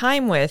more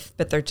time with,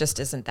 but there just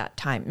isn't that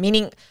time?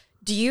 Meaning,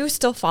 do you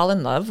still fall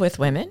in love with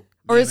women?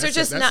 Or is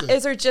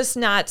there just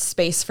not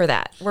space for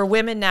that? Where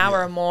women now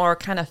are more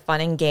kind of fun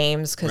and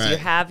games because you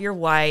have your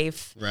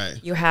wife,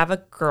 you have a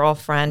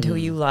girlfriend who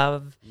you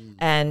love,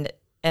 and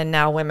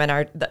now women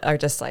are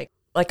just like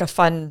a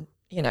fun,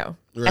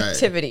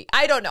 activity.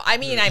 I don't know. I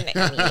mean,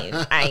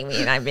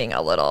 I'm being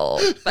a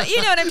little, but you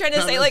know what I'm trying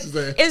to say. Like,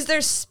 is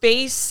there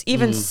space,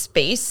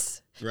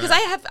 space? Because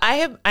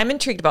I'm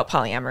intrigued about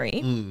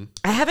polyamory.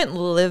 I haven't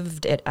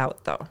lived it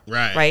out though.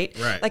 Right.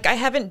 Like I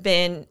haven't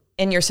been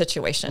in your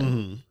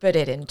situation, but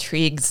it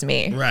intrigues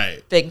me.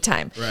 Big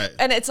time.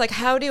 And it's like,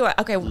 how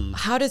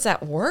does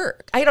that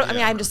work? I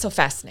mean, I'm just so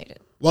fascinated.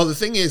 Well, the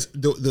thing is,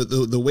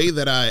 the way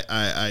that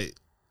I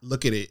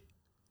look at it,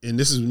 and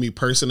this is me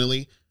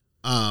personally,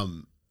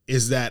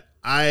 is that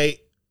I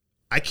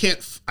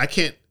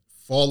can't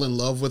fall in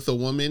love with a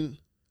woman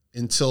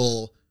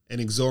until an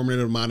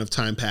exorbitant amount of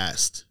time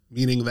passed.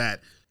 Meaning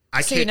that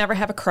So you never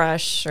have a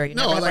crush, or you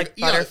never have like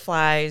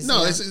butterflies?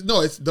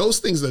 It's those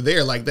things are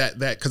there like that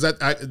because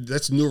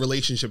that's new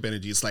relationship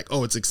energy. It's like,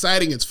 oh, it's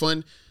exciting, it's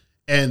fun,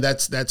 and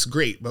that's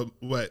great. But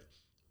what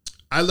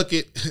I look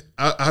at,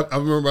 I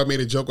remember I made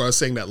a joke where I was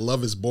saying that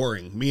love is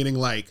boring, meaning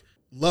like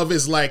love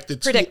is like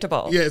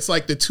predictable. It's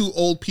like the two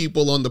old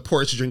people on the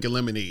porch drinking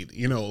lemonade,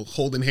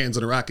 holding hands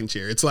on a rocking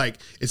chair. It's like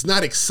it's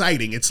not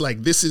exciting. It's like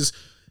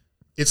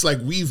it's like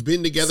we've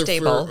been together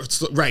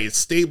it's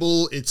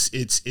stable.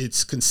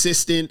 It's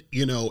consistent,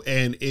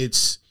 and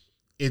it's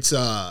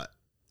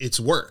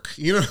work.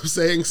 You know what I'm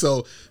saying?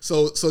 So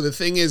the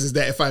thing is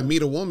that if I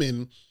meet a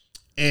woman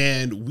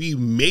and we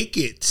make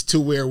it to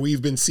where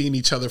we've been seeing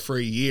each other for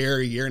a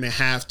year and a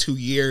half, 2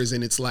 years,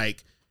 and it's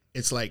like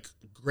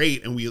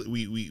great, and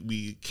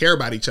we care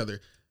about each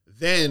other,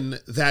 then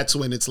that's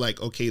when it's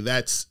like, okay,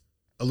 that's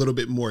a little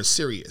bit more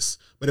serious.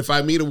 But if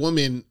I meet a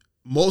woman,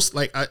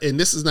 and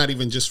this is not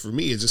even just for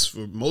me, it's just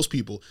for most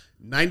people,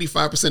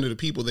 95% of the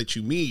people that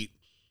you meet,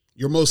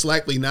 you're most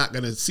likely not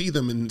going to see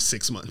them in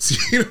 6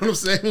 months. You know what I'm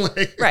saying?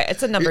 Like, right.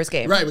 It's a numbers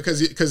game. Right.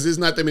 Because there's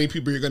not that many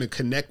people you're going to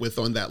connect with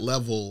on that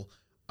level,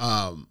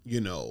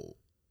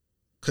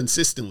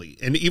 consistently.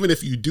 And even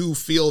if you do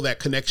feel that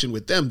connection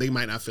with them, they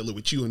might not feel it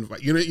with you. And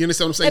you understand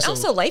what I'm saying? And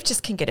also life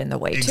just can get in the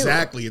way too.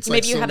 Exactly. It's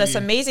maybe you have this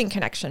amazing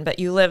connection, but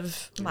you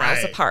live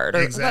miles apart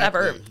or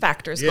whatever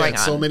factors going on.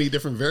 So many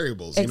different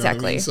variables. Exactly. You know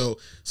what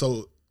I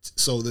mean?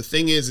 So the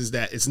thing is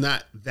that it's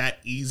not that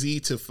easy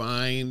to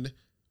find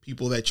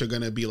people that you're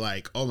going to be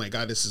like, oh my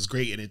God, this is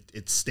great. And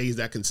it stays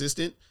that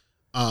consistent.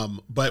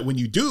 But when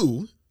you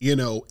do,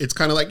 it's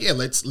kind of like,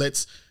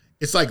 let's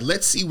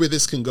see where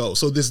this can go.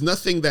 So there's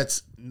nothing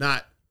that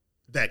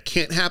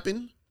can't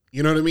happen,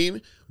 you know what I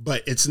mean?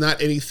 But it's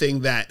not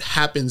anything that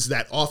happens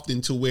that often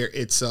to where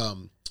it's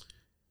like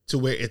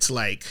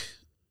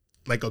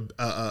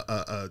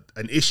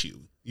an issue.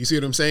 You see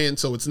what I'm saying?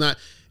 So it's not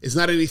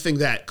anything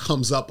that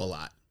comes up a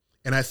lot.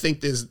 And I think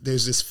there's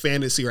this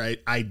fantasy or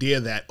idea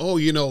that, how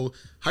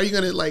are you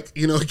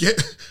gonna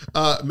get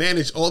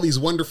manage all these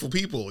wonderful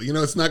people? You're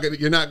not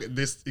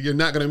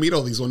gonna meet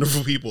all these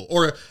wonderful people,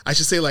 or I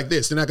should say like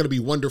this: they're not gonna be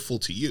wonderful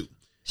to you.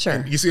 Sure.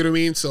 And you see what I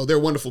mean? So they're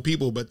wonderful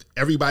people, but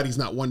everybody's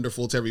not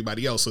wonderful to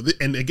everybody else. So,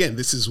 and again,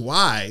 this is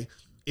why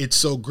it's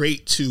so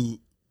great to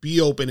be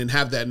open and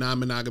have that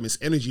non-monogamous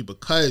energy,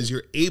 because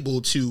you're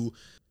able to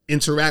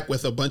interact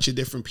with a bunch of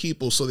different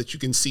people so that you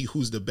can see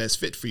who's the best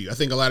fit for you. I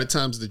think a lot of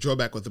times the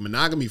drawback with the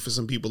monogamy for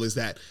some people is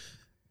that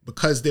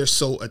because they're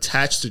so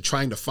attached to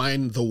trying to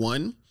find the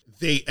one,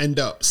 they end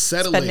up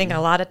spending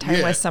a lot of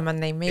time with someone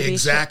they maybe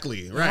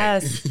exactly should. Right.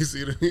 Yes. You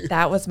see what I mean?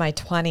 That was my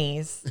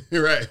 20s.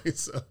 Right.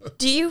 So.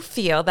 Do you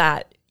feel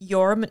that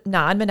your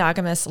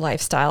non-monogamous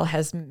lifestyle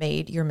has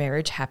made your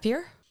marriage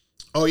happier?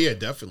 Oh yeah,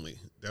 definitely.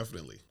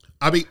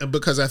 I mean,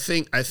 because I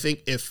think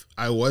if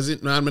I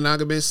wasn't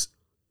non-monogamous,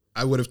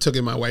 I would have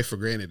taken my wife for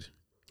granted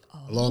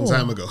a long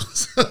time ago.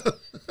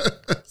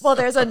 Well,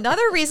 there's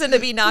another reason to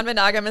be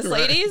non-monogamous,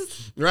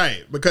 ladies.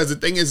 Right. Because the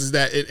thing is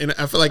that, and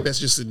I feel like that's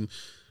just in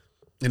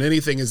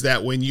anything, is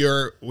that when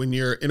you're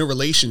in a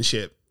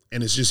relationship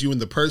and it's just you and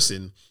the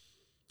person,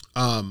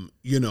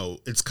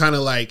 it's kind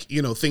of like,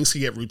 things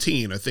can get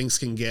routine or things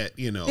can get,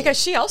 Because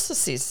she also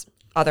sees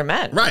other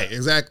men. Right,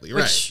 exactly,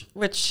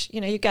 Which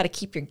you got to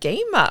keep your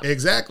game up.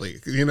 Exactly,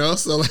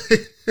 so like,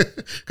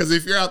 because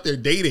if you're out there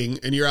dating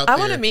and you're out there. I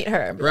want to meet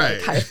her, right.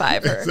 Like, high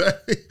five her.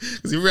 Exactly.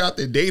 Because if you're out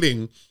there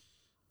dating,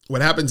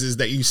 what happens is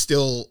that you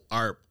still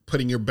are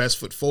putting your best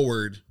foot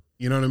forward,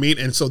 you know what I mean?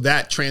 And so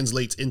that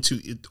translates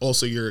into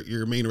also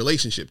your main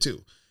relationship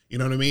too, you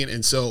know what I mean?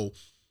 And so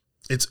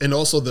it's, and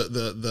also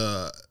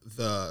the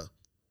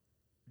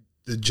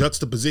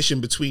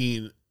juxtaposition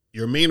between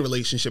your main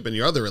relationship and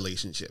your other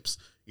relationships.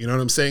 You know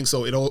what I'm saying?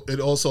 So it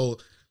also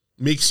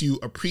makes you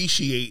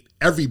appreciate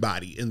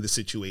everybody in the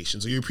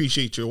situation. So you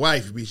appreciate your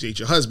wife, you appreciate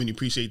your husband, you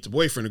appreciate the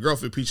boyfriend, the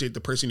girlfriend, you appreciate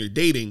the person you're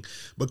dating,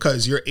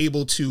 because you're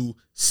able to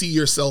see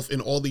yourself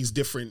in all these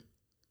different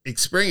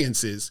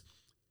experiences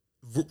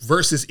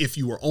versus if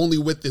you were only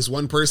with this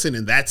one person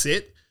and that's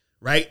it,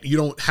 right? You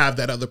don't have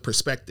that other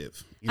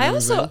perspective. You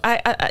know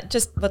I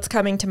just, what's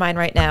coming to mind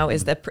right now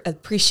is the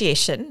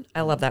appreciation.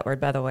 I love that word,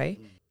 by the way,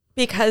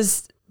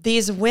 because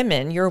these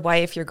women, your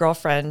wife, your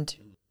girlfriend,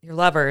 your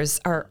lovers,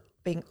 are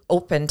being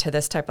open to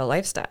this type of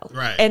lifestyle.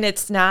 Right. And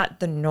it's not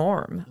the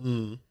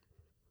norm,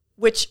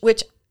 which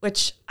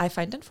I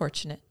find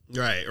unfortunate.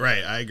 Right.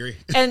 I agree.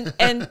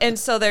 And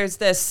so there's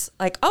this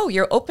like, oh,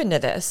 you're open to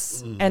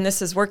this and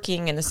this is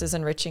working and this is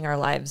enriching our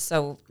lives.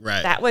 So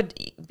that would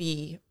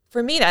be,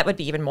 for me, that would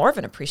be even more of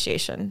an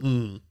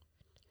appreciation.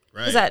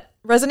 Right. Does that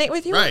resonate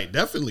with you? Right.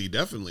 Definitely.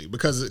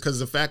 Because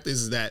the fact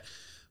is that,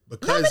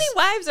 not many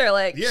wives are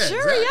like, sure,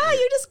 exactly. Yeah,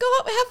 you just go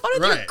out and have fun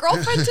with your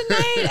girlfriend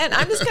tonight, and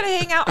I'm just gonna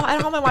hang out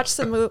at home and watch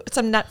some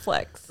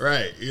Netflix.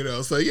 Right,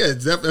 so yeah,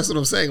 that's what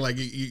I'm saying. Like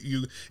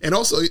you and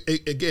also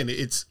again,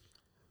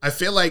 I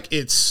feel like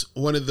it's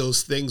one of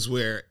those things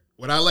where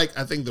I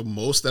think the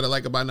most that I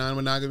like about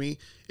non-monogamy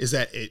is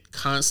that it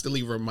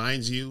constantly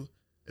reminds you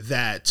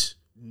that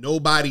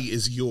nobody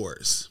is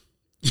yours.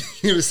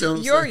 You understand what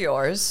I'm saying?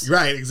 Yours,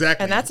 right?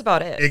 Exactly, and that's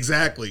about it.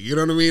 Exactly, you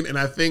know what I mean? And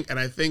I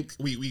think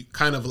we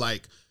kind of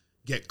like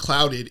get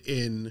clouded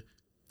in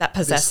that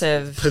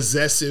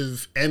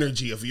possessive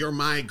energy of you're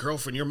my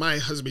girlfriend, you're my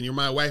husband, you're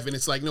my wife. And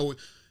it's like, no,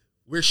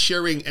 we're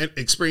sharing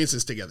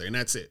experiences together and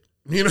that's it.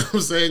 You know what I'm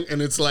saying?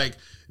 And it's like,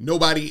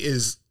 nobody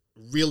is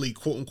really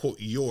quote unquote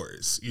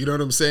yours. You know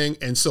what I'm saying?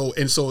 And so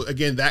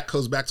again, that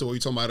goes back to what we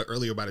talked about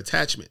earlier about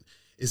attachment,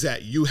 is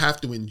that you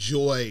have to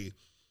enjoy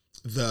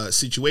the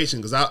situation.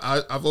 Because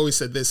I've always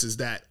said this, is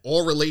that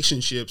all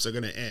relationships are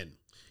going to end.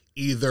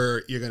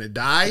 Either you're going to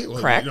die, or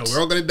correct. We're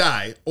all going to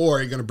die,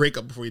 or you're going to break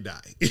up before you die.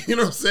 You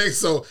know what I'm saying?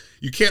 So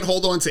you can't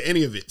hold on to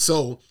any of it.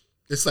 So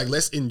it's like,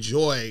 let's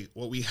enjoy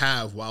what we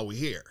have while we're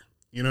here.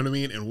 You know what I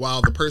mean? And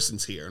while the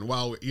person's here, and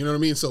while you know what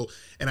I mean? So,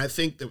 and I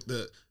think that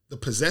the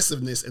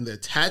possessiveness and the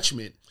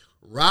attachment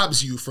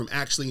robs you from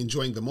actually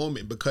enjoying the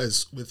moment,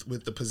 because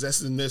with the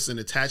possessiveness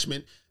and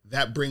attachment,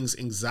 that brings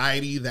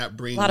anxiety, that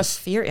brings a lot of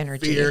fear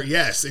energy.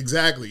 Yes,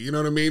 exactly. You know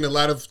what I mean? A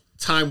lot of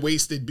time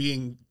wasted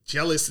being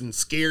jealous and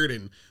scared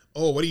and,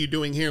 oh, what are you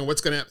doing here? And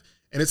what's going to happen?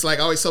 And it's like,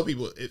 I always tell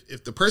people,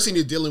 if the person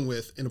you're dealing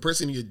with and the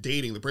person you're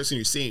dating, the person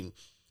you're seeing,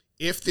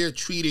 if they're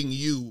treating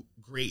you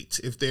great,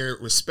 if they're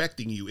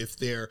respecting you, if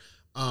they're,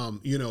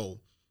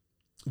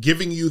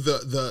 giving you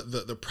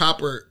the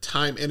proper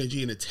time,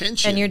 energy, and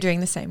attention. And you're doing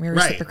the same. You're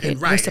reciprocating.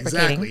 Right,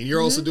 exactly. And you're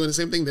also doing the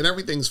same thing, then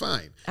everything's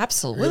fine.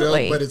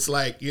 Absolutely. But it's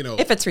like,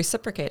 if it's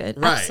reciprocated.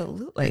 Right,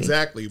 absolutely.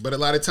 Exactly. But a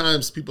lot of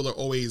times people are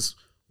always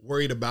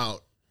worried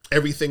about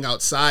everything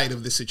outside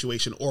of the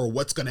situation or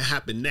what's going to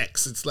happen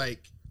next. It's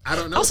like, I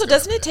don't know. Also,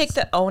 doesn't it take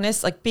the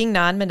onus, like being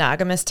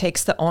non-monogamous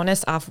takes the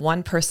onus off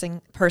one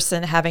person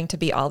having to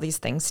be all these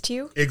things to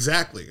you?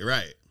 Exactly,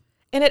 right.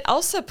 And it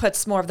also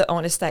puts more of the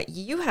onus that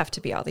you have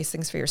to be all these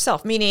things for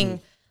yourself. Meaning,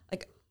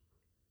 like,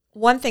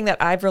 one thing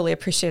that I've really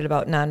appreciated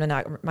about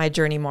my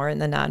journey more in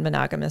the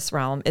non-monogamous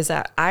realm is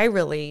that I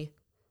really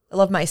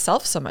love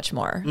myself so much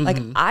more. Like,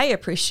 I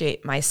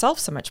appreciate myself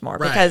so much more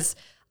because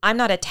I'm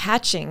not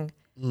attaching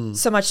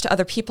so much to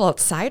other people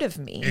outside of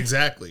me.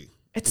 Exactly.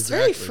 It's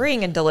very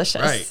freeing and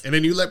delicious. Right. And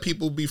then you let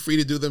people be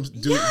free to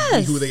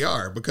be who they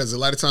are, because a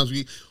lot of times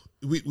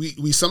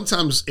we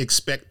sometimes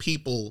expect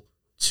people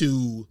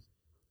to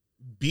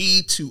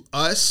be to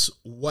us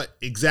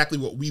exactly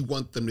what we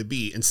want them to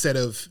be, instead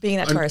of being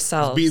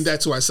that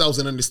to ourselves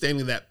and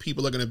understanding that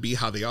people are going to be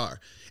how they are.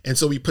 And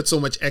so we put so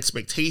much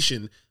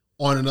expectation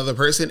on another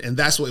person, and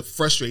that's what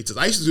frustrates us.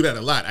 I used to do that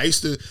a lot. I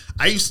used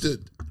to,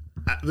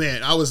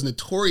 man, I was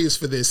notorious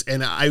for this,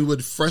 and I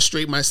would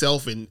frustrate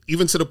myself, and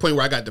even to the point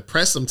where I got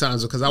depressed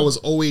sometimes, because I was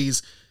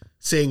always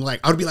saying,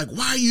 like, I would be like,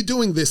 why are you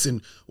doing this?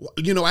 And,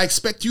 I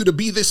expect you to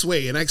be this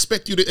way, and I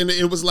expect you to, and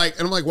it was like,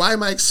 and I'm like, why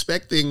am I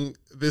expecting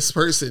this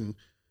person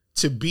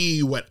to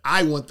be what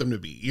I want them to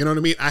be? You know what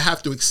I mean? I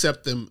have to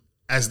accept them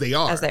as they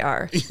are. As they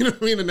are. You know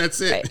what I mean? And that's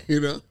it, Right.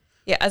 you know?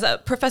 Yeah, as a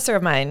professor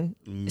of mine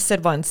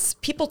said once,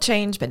 people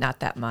change, but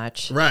not that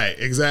much. Right,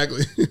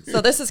 exactly.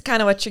 So this is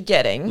kind of what you're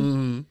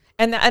getting.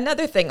 And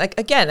another thing, like,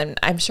 again, and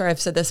I'm sure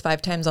I've said this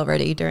 5 times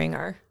already during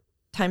our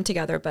time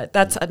together, but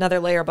that's another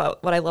layer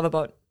about what I love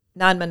about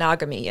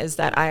non-monogamy is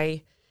that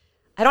I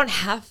don't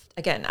have,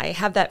 again, I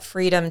have that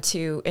freedom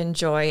to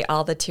enjoy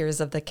all the tiers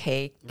of the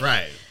cake.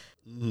 Right.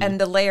 And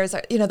the layers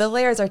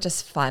are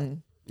just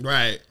fun.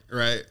 Right.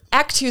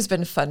 Act 2's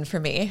been fun for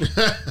me.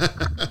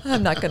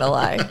 I'm not going to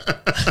lie.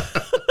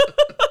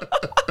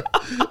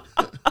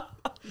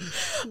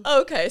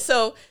 Okay,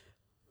 so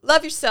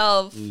love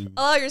yourself.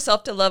 Allow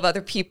yourself to love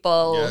other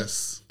people.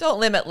 Yes. Don't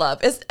limit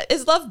love.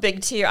 Is love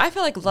big to you? I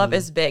feel like love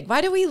is big.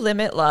 Why do we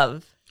limit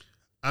love?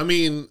 I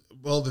mean,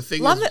 well, the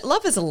thing Love, is,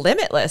 love is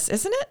limitless,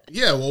 isn't it?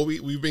 yeah, well,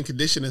 we've been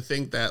conditioned to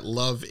think that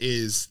love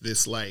is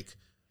this like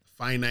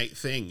finite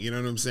thing, you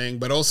know what I'm saying?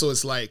 But also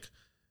it's like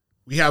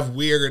we have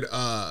weird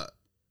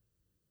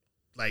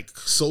like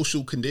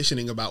social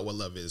conditioning about what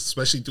love is,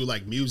 especially through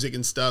like music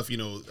and stuff, you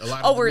know, a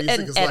lot of the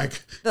music is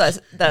like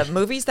the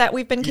movies that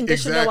we've been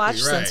conditioned to watch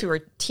Exactly, right. since we were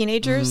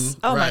teenagers.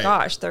 Oh my right.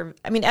 gosh,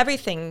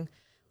 everything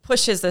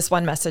pushes this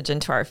one message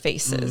into our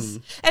faces.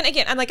 And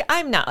again,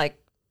 I'm not like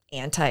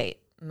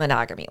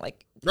anti-monogamy.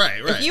 Like,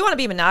 right. if you want to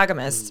be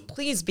monogamous,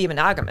 please be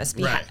monogamous.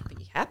 Be, Right.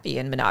 be happy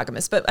and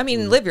monogamous. But I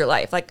mean, live your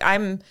life. Like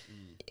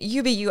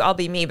you be you, I'll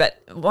be me.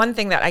 But one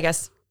thing that I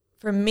guess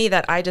for me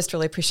that I just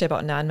really appreciate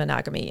about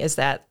non-monogamy is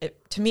that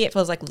to me, it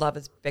feels like love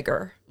is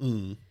bigger.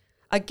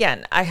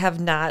 Again, I have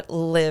not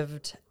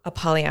lived a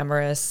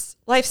polyamorous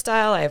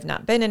lifestyle. I have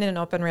not been in an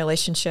open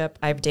relationship.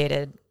 I've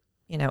dated,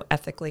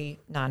 ethically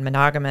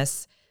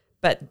non-monogamous.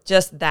 But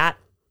just that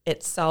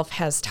itself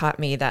has taught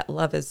me that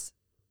love is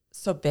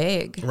so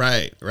big.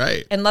 Right.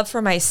 And love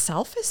for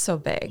myself is so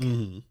big.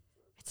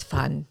 It's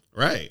fun.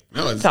 Right.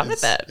 No, I'm fun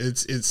with it.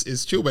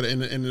 It's true. But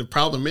and the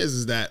problem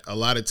is that a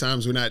lot of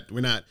times we're not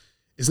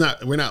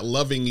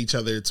loving each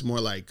other. It's more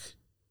like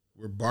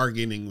we're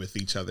bargaining with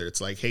each other.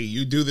 It's like, hey,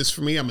 you do this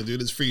for me, I'm gonna do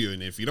this for you.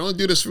 And if you don't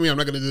do this for me, I'm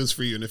not gonna do this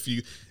for you. And if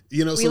we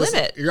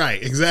limit.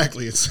 Right,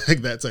 exactly. It's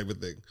like that type of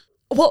thing.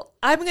 Well,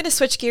 I'm going to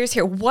switch gears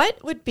here.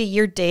 What would be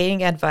your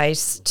dating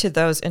advice to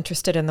those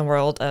interested in the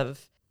world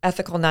of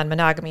ethical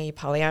non-monogamy,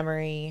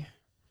 polyamory,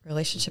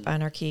 relationship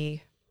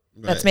anarchy?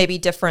 That's maybe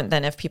different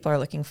than if people are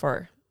looking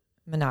for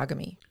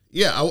monogamy.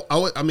 Yeah,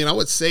 I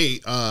would say,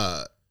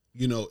 I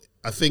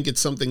think it's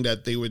something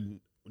that they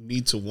would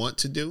need to want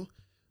to do,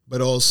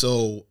 but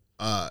also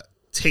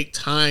take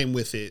time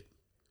with it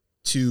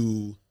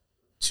to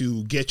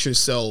get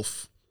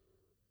yourself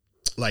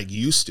like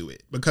used to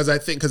it. Because I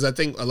think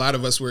a lot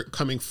of us were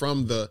coming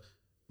from the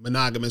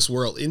monogamous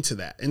world into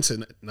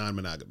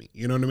non-monogamy.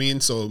 You know what I mean?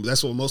 So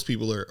that's what most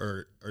people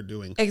are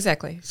doing.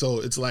 Exactly. So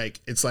it's like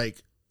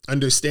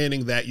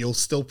understanding that you'll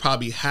still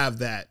probably have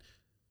that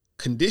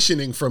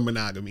conditioning from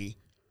monogamy,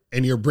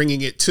 and you're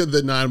bringing it to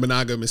the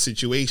non-monogamous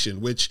situation,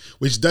 which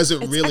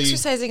doesn't it's really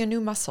exercising a new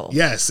muscle.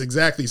 Yes,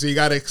 exactly. So you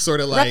got to sort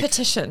of like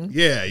repetition.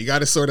 Yeah, you got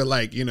to sort of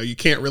like, you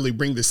can't really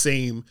bring the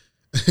same.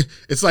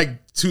 It's like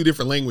two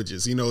different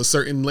languages.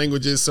 Certain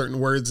languages, certain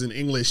words in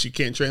English you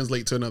can't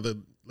translate to another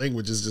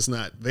language. It's just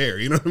not there.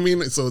 You know what I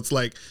mean? So it's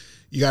like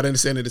you got to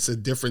understand that it's a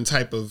different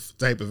type of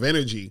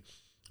energy,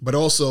 but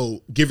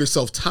also give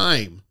yourself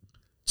time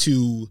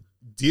to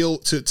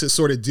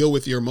sort of deal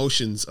with your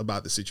emotions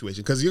about the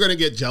situation, because you're gonna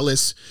get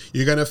jealous,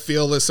 you're gonna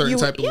feel a certain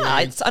type of way. Yeah,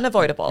 it's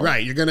unavoidable.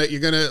 Right. You're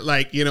gonna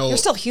like you're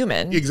still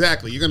human.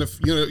 Exactly. You're gonna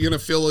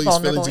feel all these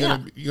Vulnerable,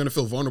 feelings. You're gonna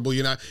feel vulnerable.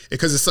 You're not,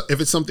 because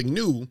if it's something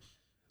new,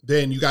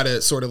 then you got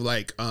to sort of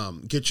like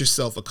get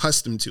yourself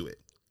accustomed to it.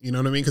 You know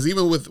what I mean? Because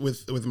even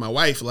with my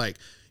wife, like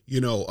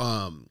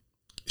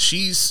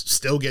she's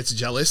still gets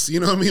jealous. You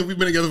know what I mean? We've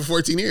been together for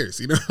 14 years.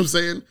 You know what I'm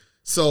saying?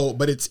 So,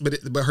 but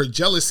her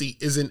jealousy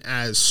isn't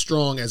as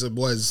strong as it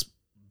was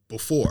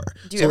before.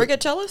 Do you ever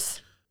get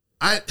jealous?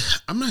 I'm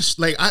not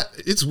like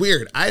it's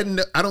weird. I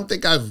don't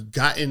think I've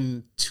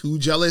gotten too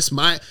jealous.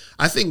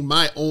 I think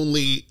my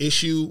only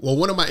issue,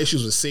 one of my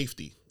issues was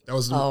safety. That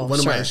was one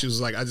of my issues.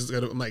 Like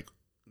I'm like,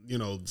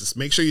 just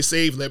make sure you're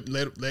safe. Let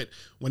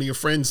one of your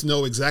friends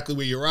know exactly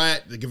where you're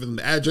at. Give them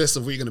the address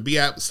of where you're going to be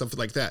at, stuff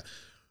like that.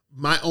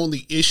 My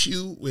only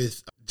issue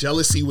with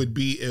jealousy would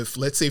be if,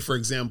 let's say, for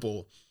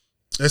example,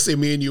 let's say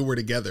me and you were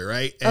together,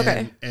 right?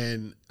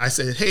 And I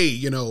said, hey,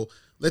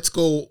 let's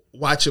go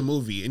watch a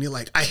movie. And you're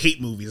like, I hate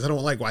movies. I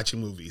don't like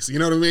watching movies. You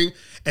know what I mean?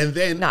 And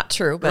then not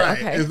true, but right,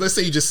 okay. And let's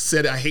say you just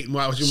said I hate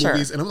watching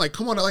movies, and I'm like,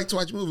 come on, I like to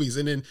watch movies.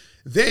 And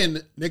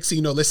then next thing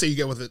you know, let's say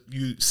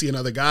you see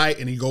another guy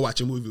and you go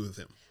watch a movie with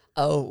him.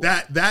 Oh,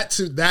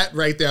 that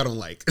right there I don't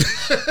like.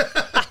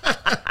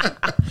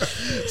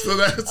 So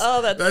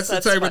that's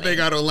the type of thing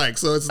I don't like.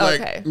 So it's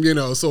like,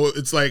 so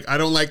it's like I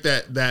don't like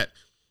that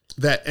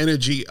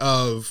energy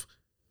of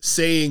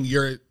saying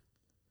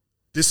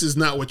this is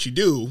not what you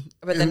do.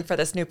 But then for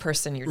this new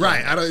person, you're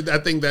right. I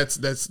think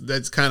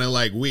that's kind of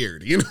like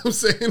weird. You know what I'm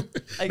saying?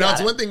 Now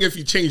it's one thing if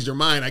you changed your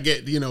mind. I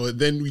get,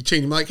 then we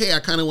change. I'm like, hey, I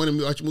kind of want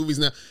to watch movies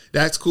now.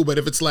 That's cool. But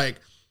if it's like,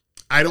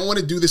 I don't want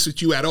to do this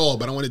with you at all,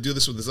 but I want to do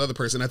this with this other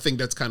person. I think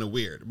that's kind of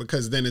weird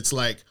because then it's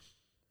like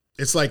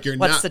you're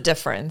not. What's the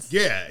difference?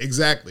 Yeah,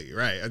 exactly.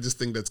 Right. I just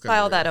think that's kind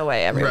File of that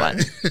away, everyone.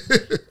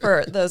 Right.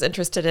 For those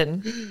interested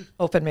in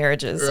open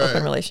marriages, Right.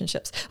 open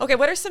relationships. Okay,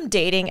 what are some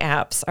dating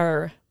apps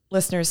our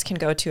listeners can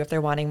go to if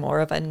they're wanting more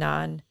of a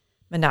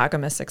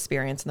non-monogamous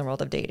experience in the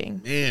world of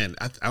dating? Man,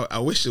 I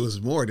wish there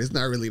was more. There's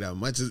not really that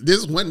much.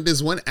 There's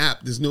one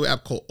app, this new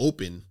app called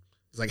Open.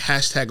 It's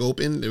like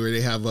 #Open where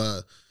they have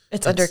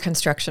It's under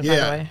construction, by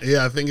the way.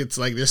 Yeah, I think it's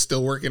like they're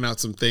still working out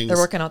some things. They're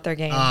working out their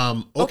game.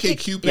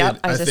 OkCupid, yep,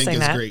 I think is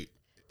that. great.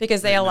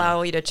 Because they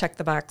allow you to check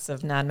the box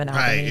of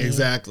non-monogamy. Right,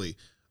 exactly.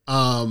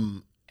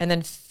 And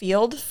then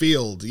Field.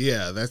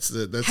 Yeah, that's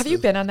Have you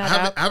been on that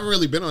app? I haven't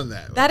really been on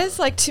that. That is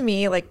like, to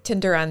me, like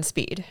Tinder on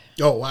speed.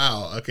 Oh,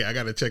 wow. Okay, I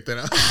got to check that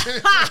out.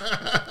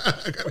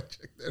 I got to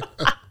check that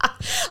out.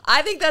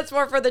 I think that's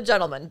more for the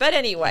gentleman. But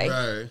anyway,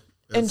 Right.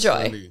 That's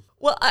enjoy. funny.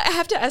 Well, I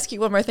have to ask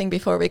you one more thing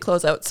before we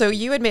close out. So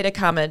you had made a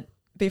comment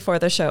before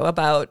the show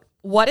about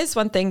what is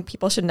one thing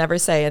people should never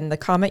say. And the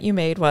comment you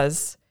made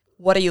was,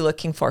 what are you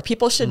looking for?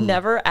 People should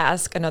never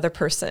ask another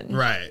person.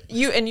 Right.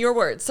 You, in your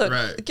words. So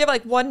Right. give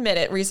like 1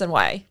 minute reason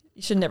why.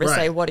 You should never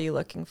say, what are you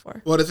looking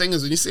for? Well, the thing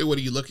is, when you say, what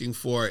are you looking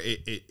for,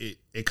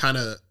 it kind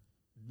of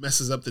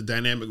messes up the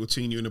dynamic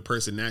between you and the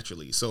person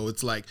naturally. So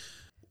it's like.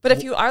 But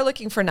if you are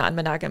looking for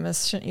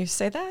non-monogamous, shouldn't you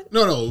say that?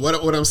 No.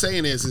 What I'm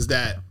saying is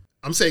that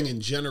I'm saying in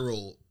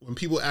general, when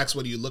people ask,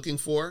 what are you looking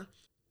for?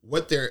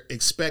 What they're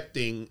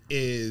expecting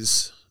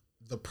is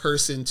the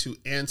person to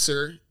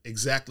answer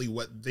exactly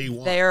what they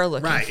want. They're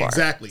looking right, for.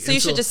 Exactly. So you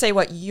should just say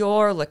what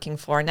you're looking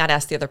for, not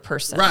ask the other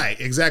person. Right,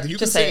 exactly. You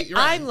just can say,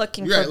 right, I'm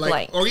looking right, for like,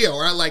 blank. Oh yeah,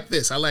 or I like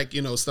this. I like,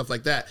 stuff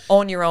like that.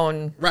 Own your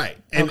own. Right.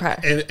 And,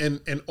 okay.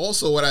 And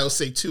also what I will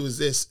say too is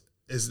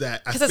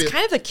that because it's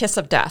kind of the kiss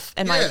of death,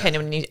 in my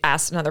opinion, when you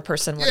ask another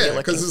person what you're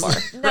looking for.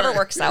 Like, it never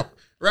works out.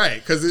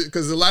 Right,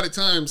 because a lot of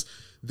times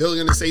they're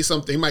going to say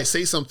something. They might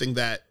say something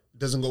that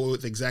doesn't go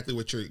with exactly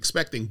what you're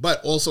expecting,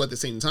 but also at the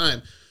same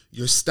time,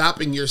 you're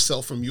stopping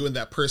yourself from you and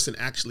that person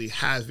actually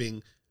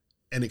having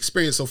an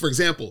experience. So, for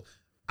example,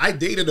 I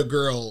dated a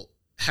girl,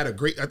 I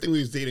think we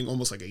was dating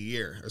almost like a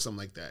year or something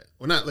like that.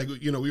 Well, not like,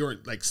 we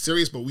weren't like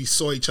serious, but we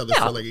saw each other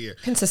for like a year.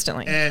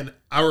 Consistently. And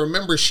I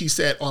remember she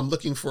said, I'm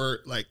looking for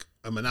like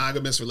a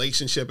monogamous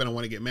relationship and I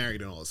want to get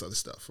married and all this other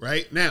stuff.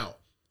 Right now,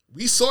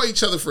 we saw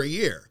each other for a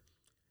year,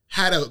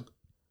 had a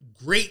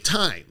great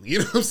time. You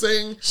know what I'm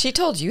saying? She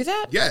told you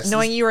that? Yes.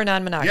 Knowing you were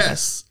non-monogamous.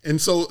 Yes.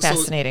 And so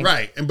fascinating.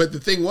 Right. But the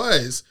thing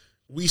was,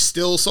 we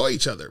still saw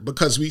each other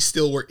because we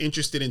still were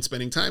interested in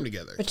spending time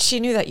together. But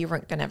she knew that you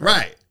weren't going to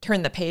ever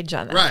turn the page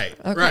on that. Right.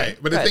 Okay, right.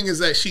 But good. the thing is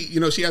that she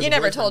has. You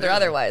never told her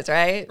otherwise,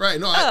 right?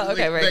 Right. No.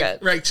 Okay. Very good.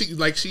 Right. She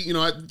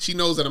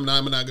knows that I'm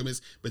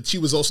non-monogamous, but she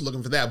was also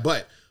looking for that.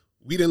 But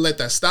we didn't let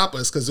that stop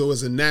us because there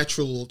was a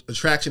natural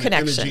attraction and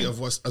energy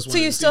of us. So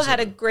you still had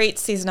a great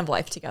season of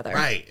life together.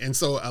 Right. And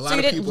so a lot of people. So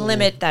you didn't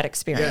limit that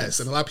experience. Yes.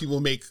 And a lot of people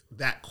make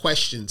that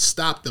question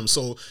stop them.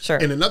 So sure.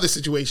 In another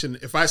situation,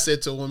 if I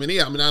said to a woman,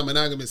 yeah, I'm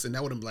non-monogamous, and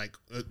that would have been like,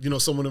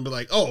 someone would be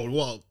like, oh,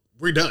 well,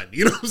 we're done.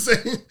 You know what I'm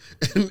saying?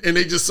 And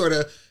they just sort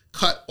of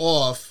cut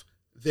off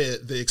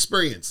the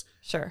experience.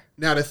 Sure.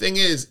 Now, the thing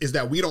is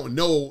that we don't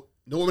know,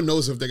 no one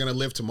knows if they're going to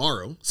live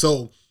tomorrow.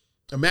 So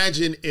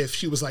imagine if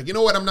she was like, you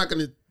know what, I'm not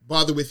going to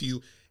bother with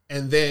you,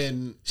 and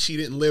then she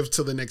didn't live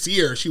till the next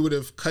year. She would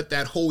have cut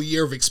that whole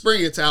year of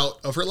experience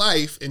out of her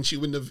life, and she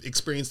wouldn't have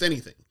experienced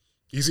anything.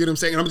 You see what I'm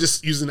saying? And I'm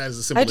just using that as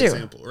a simple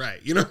example, right?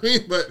 You know what I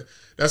mean? But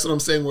that's what I'm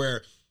saying,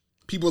 where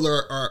people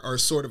are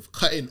sort of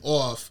cutting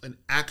off an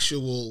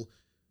actual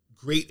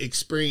great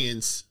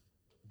experience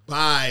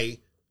by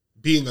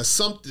being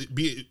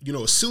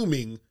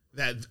assuming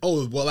that,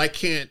 oh, well, I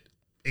can't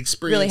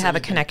experience really have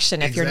a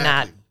connection if you're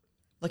not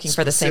looking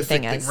for the same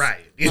thing as right.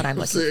 what I'm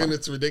looking for. And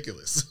it's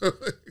ridiculous.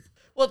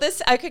 Well,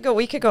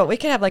 we could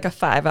have like a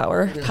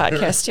 5-hour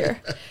podcast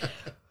here,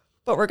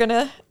 but we're going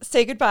to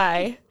say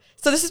goodbye.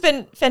 So this has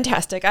been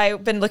fantastic.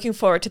 I've been looking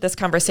forward to this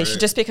conversation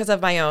just because of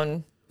my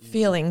own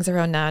feelings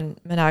around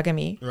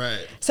non-monogamy.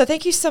 Right. So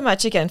thank you so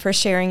much again for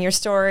sharing your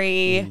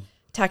story,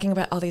 talking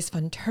about all these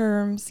fun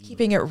terms,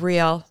 keeping it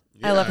real.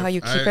 Yeah, I love how you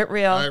keep it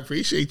real. I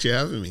appreciate you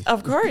having me.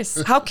 Of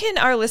course. How can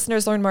our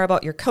listeners learn more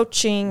about your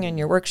coaching and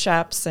your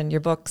workshops and your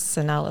books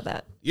and all of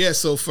that? Yeah,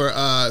 so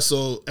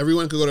so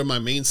everyone can go to my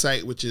main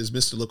site, which is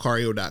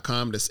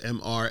mrlucario.com. That's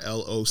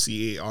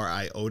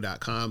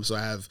MrLocario.com. So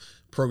I have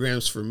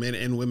programs for men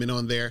and women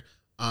on there.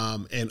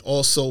 And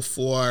also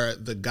for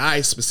the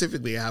guys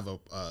specifically, I have a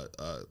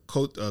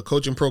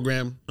coaching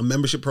program, a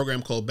membership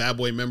program called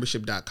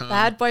badboymembership.com.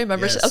 Bad Boy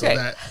Membership. Yeah, okay. So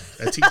that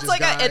teaches that's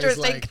like guys, an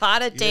interesting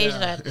connotation.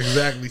 Yeah,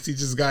 exactly.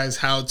 Teaches guys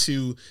how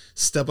to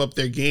step up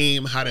their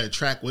game, how to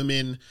attract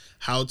women,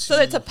 how to.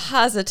 So it's a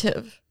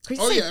positive. Could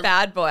you say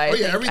bad boy? Oh,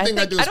 yeah. Everything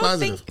I do is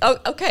positive.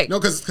 Okay. No,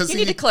 because you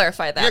need to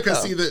clarify that. Yeah,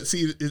 because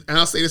and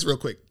I'll say this real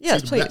quick.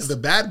 Yes, please. The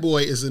bad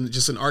boy isn't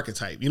just an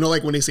archetype. You know,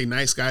 like when they say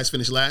nice guys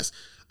finish last,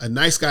 a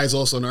nice guy is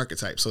also an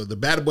archetype. So the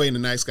bad boy and the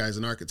nice guy is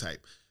an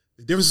archetype.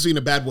 The difference between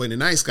a bad boy and a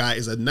nice guy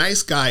is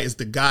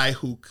the guy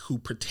who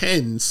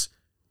pretends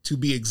to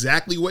be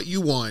exactly what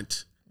you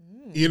want,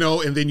 you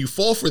know, and then you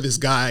fall for this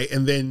guy,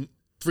 and then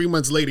 3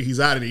 months later he's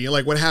out of it. You're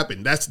like, what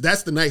happened? That's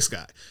the nice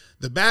guy.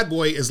 The bad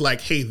boy is like,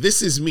 hey,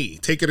 this is me.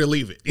 Take it or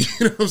leave it.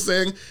 You know what I'm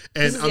saying?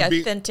 And I'm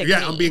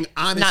being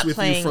honest with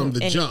you from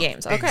the jump.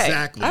 Games. Okay.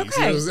 Exactly.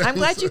 Okay. I'm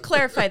glad you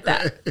clarified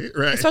that.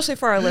 Right. Especially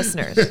for our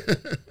listeners.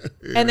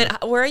 And then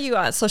where are you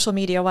social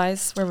media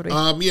wise? Where would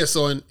we?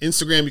 So on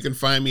Instagram you can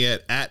find me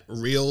at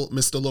real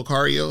Mr.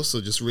 Locario. So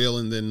just real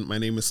and then my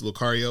name is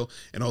Locario.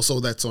 And also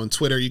that's on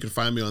Twitter. You can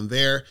find me on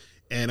there.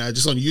 And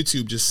just on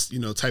YouTube, just, you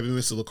know, type in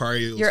Mr.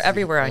 Locario. You're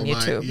everywhere on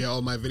YouTube.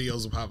 All my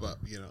videos will pop up,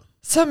 you know.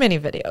 So many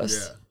videos.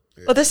 Yeah.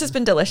 Well, this has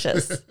been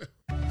delicious.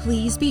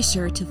 Please be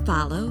sure to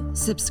follow,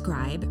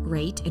 subscribe,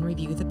 rate, and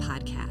review the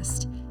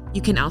podcast.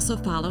 You can also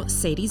follow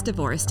Sadie's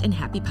Divorced and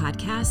Happy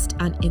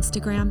podcast on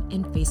Instagram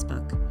and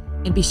Facebook.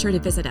 And be sure to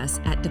visit us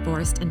at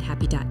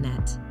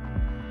divorcedandhappy.net.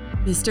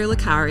 Mr.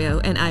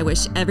 Locario and I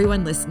wish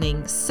everyone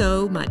listening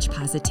so much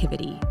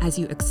positivity as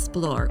you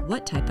explore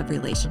what type of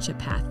relationship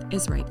path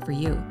is right for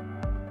you.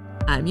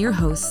 I'm your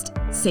host,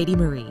 Sadie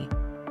Marie,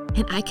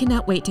 and I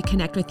cannot wait to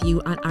connect with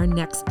you on our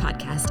next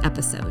podcast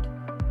episode.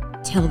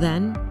 Till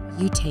then,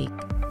 you take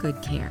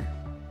good care.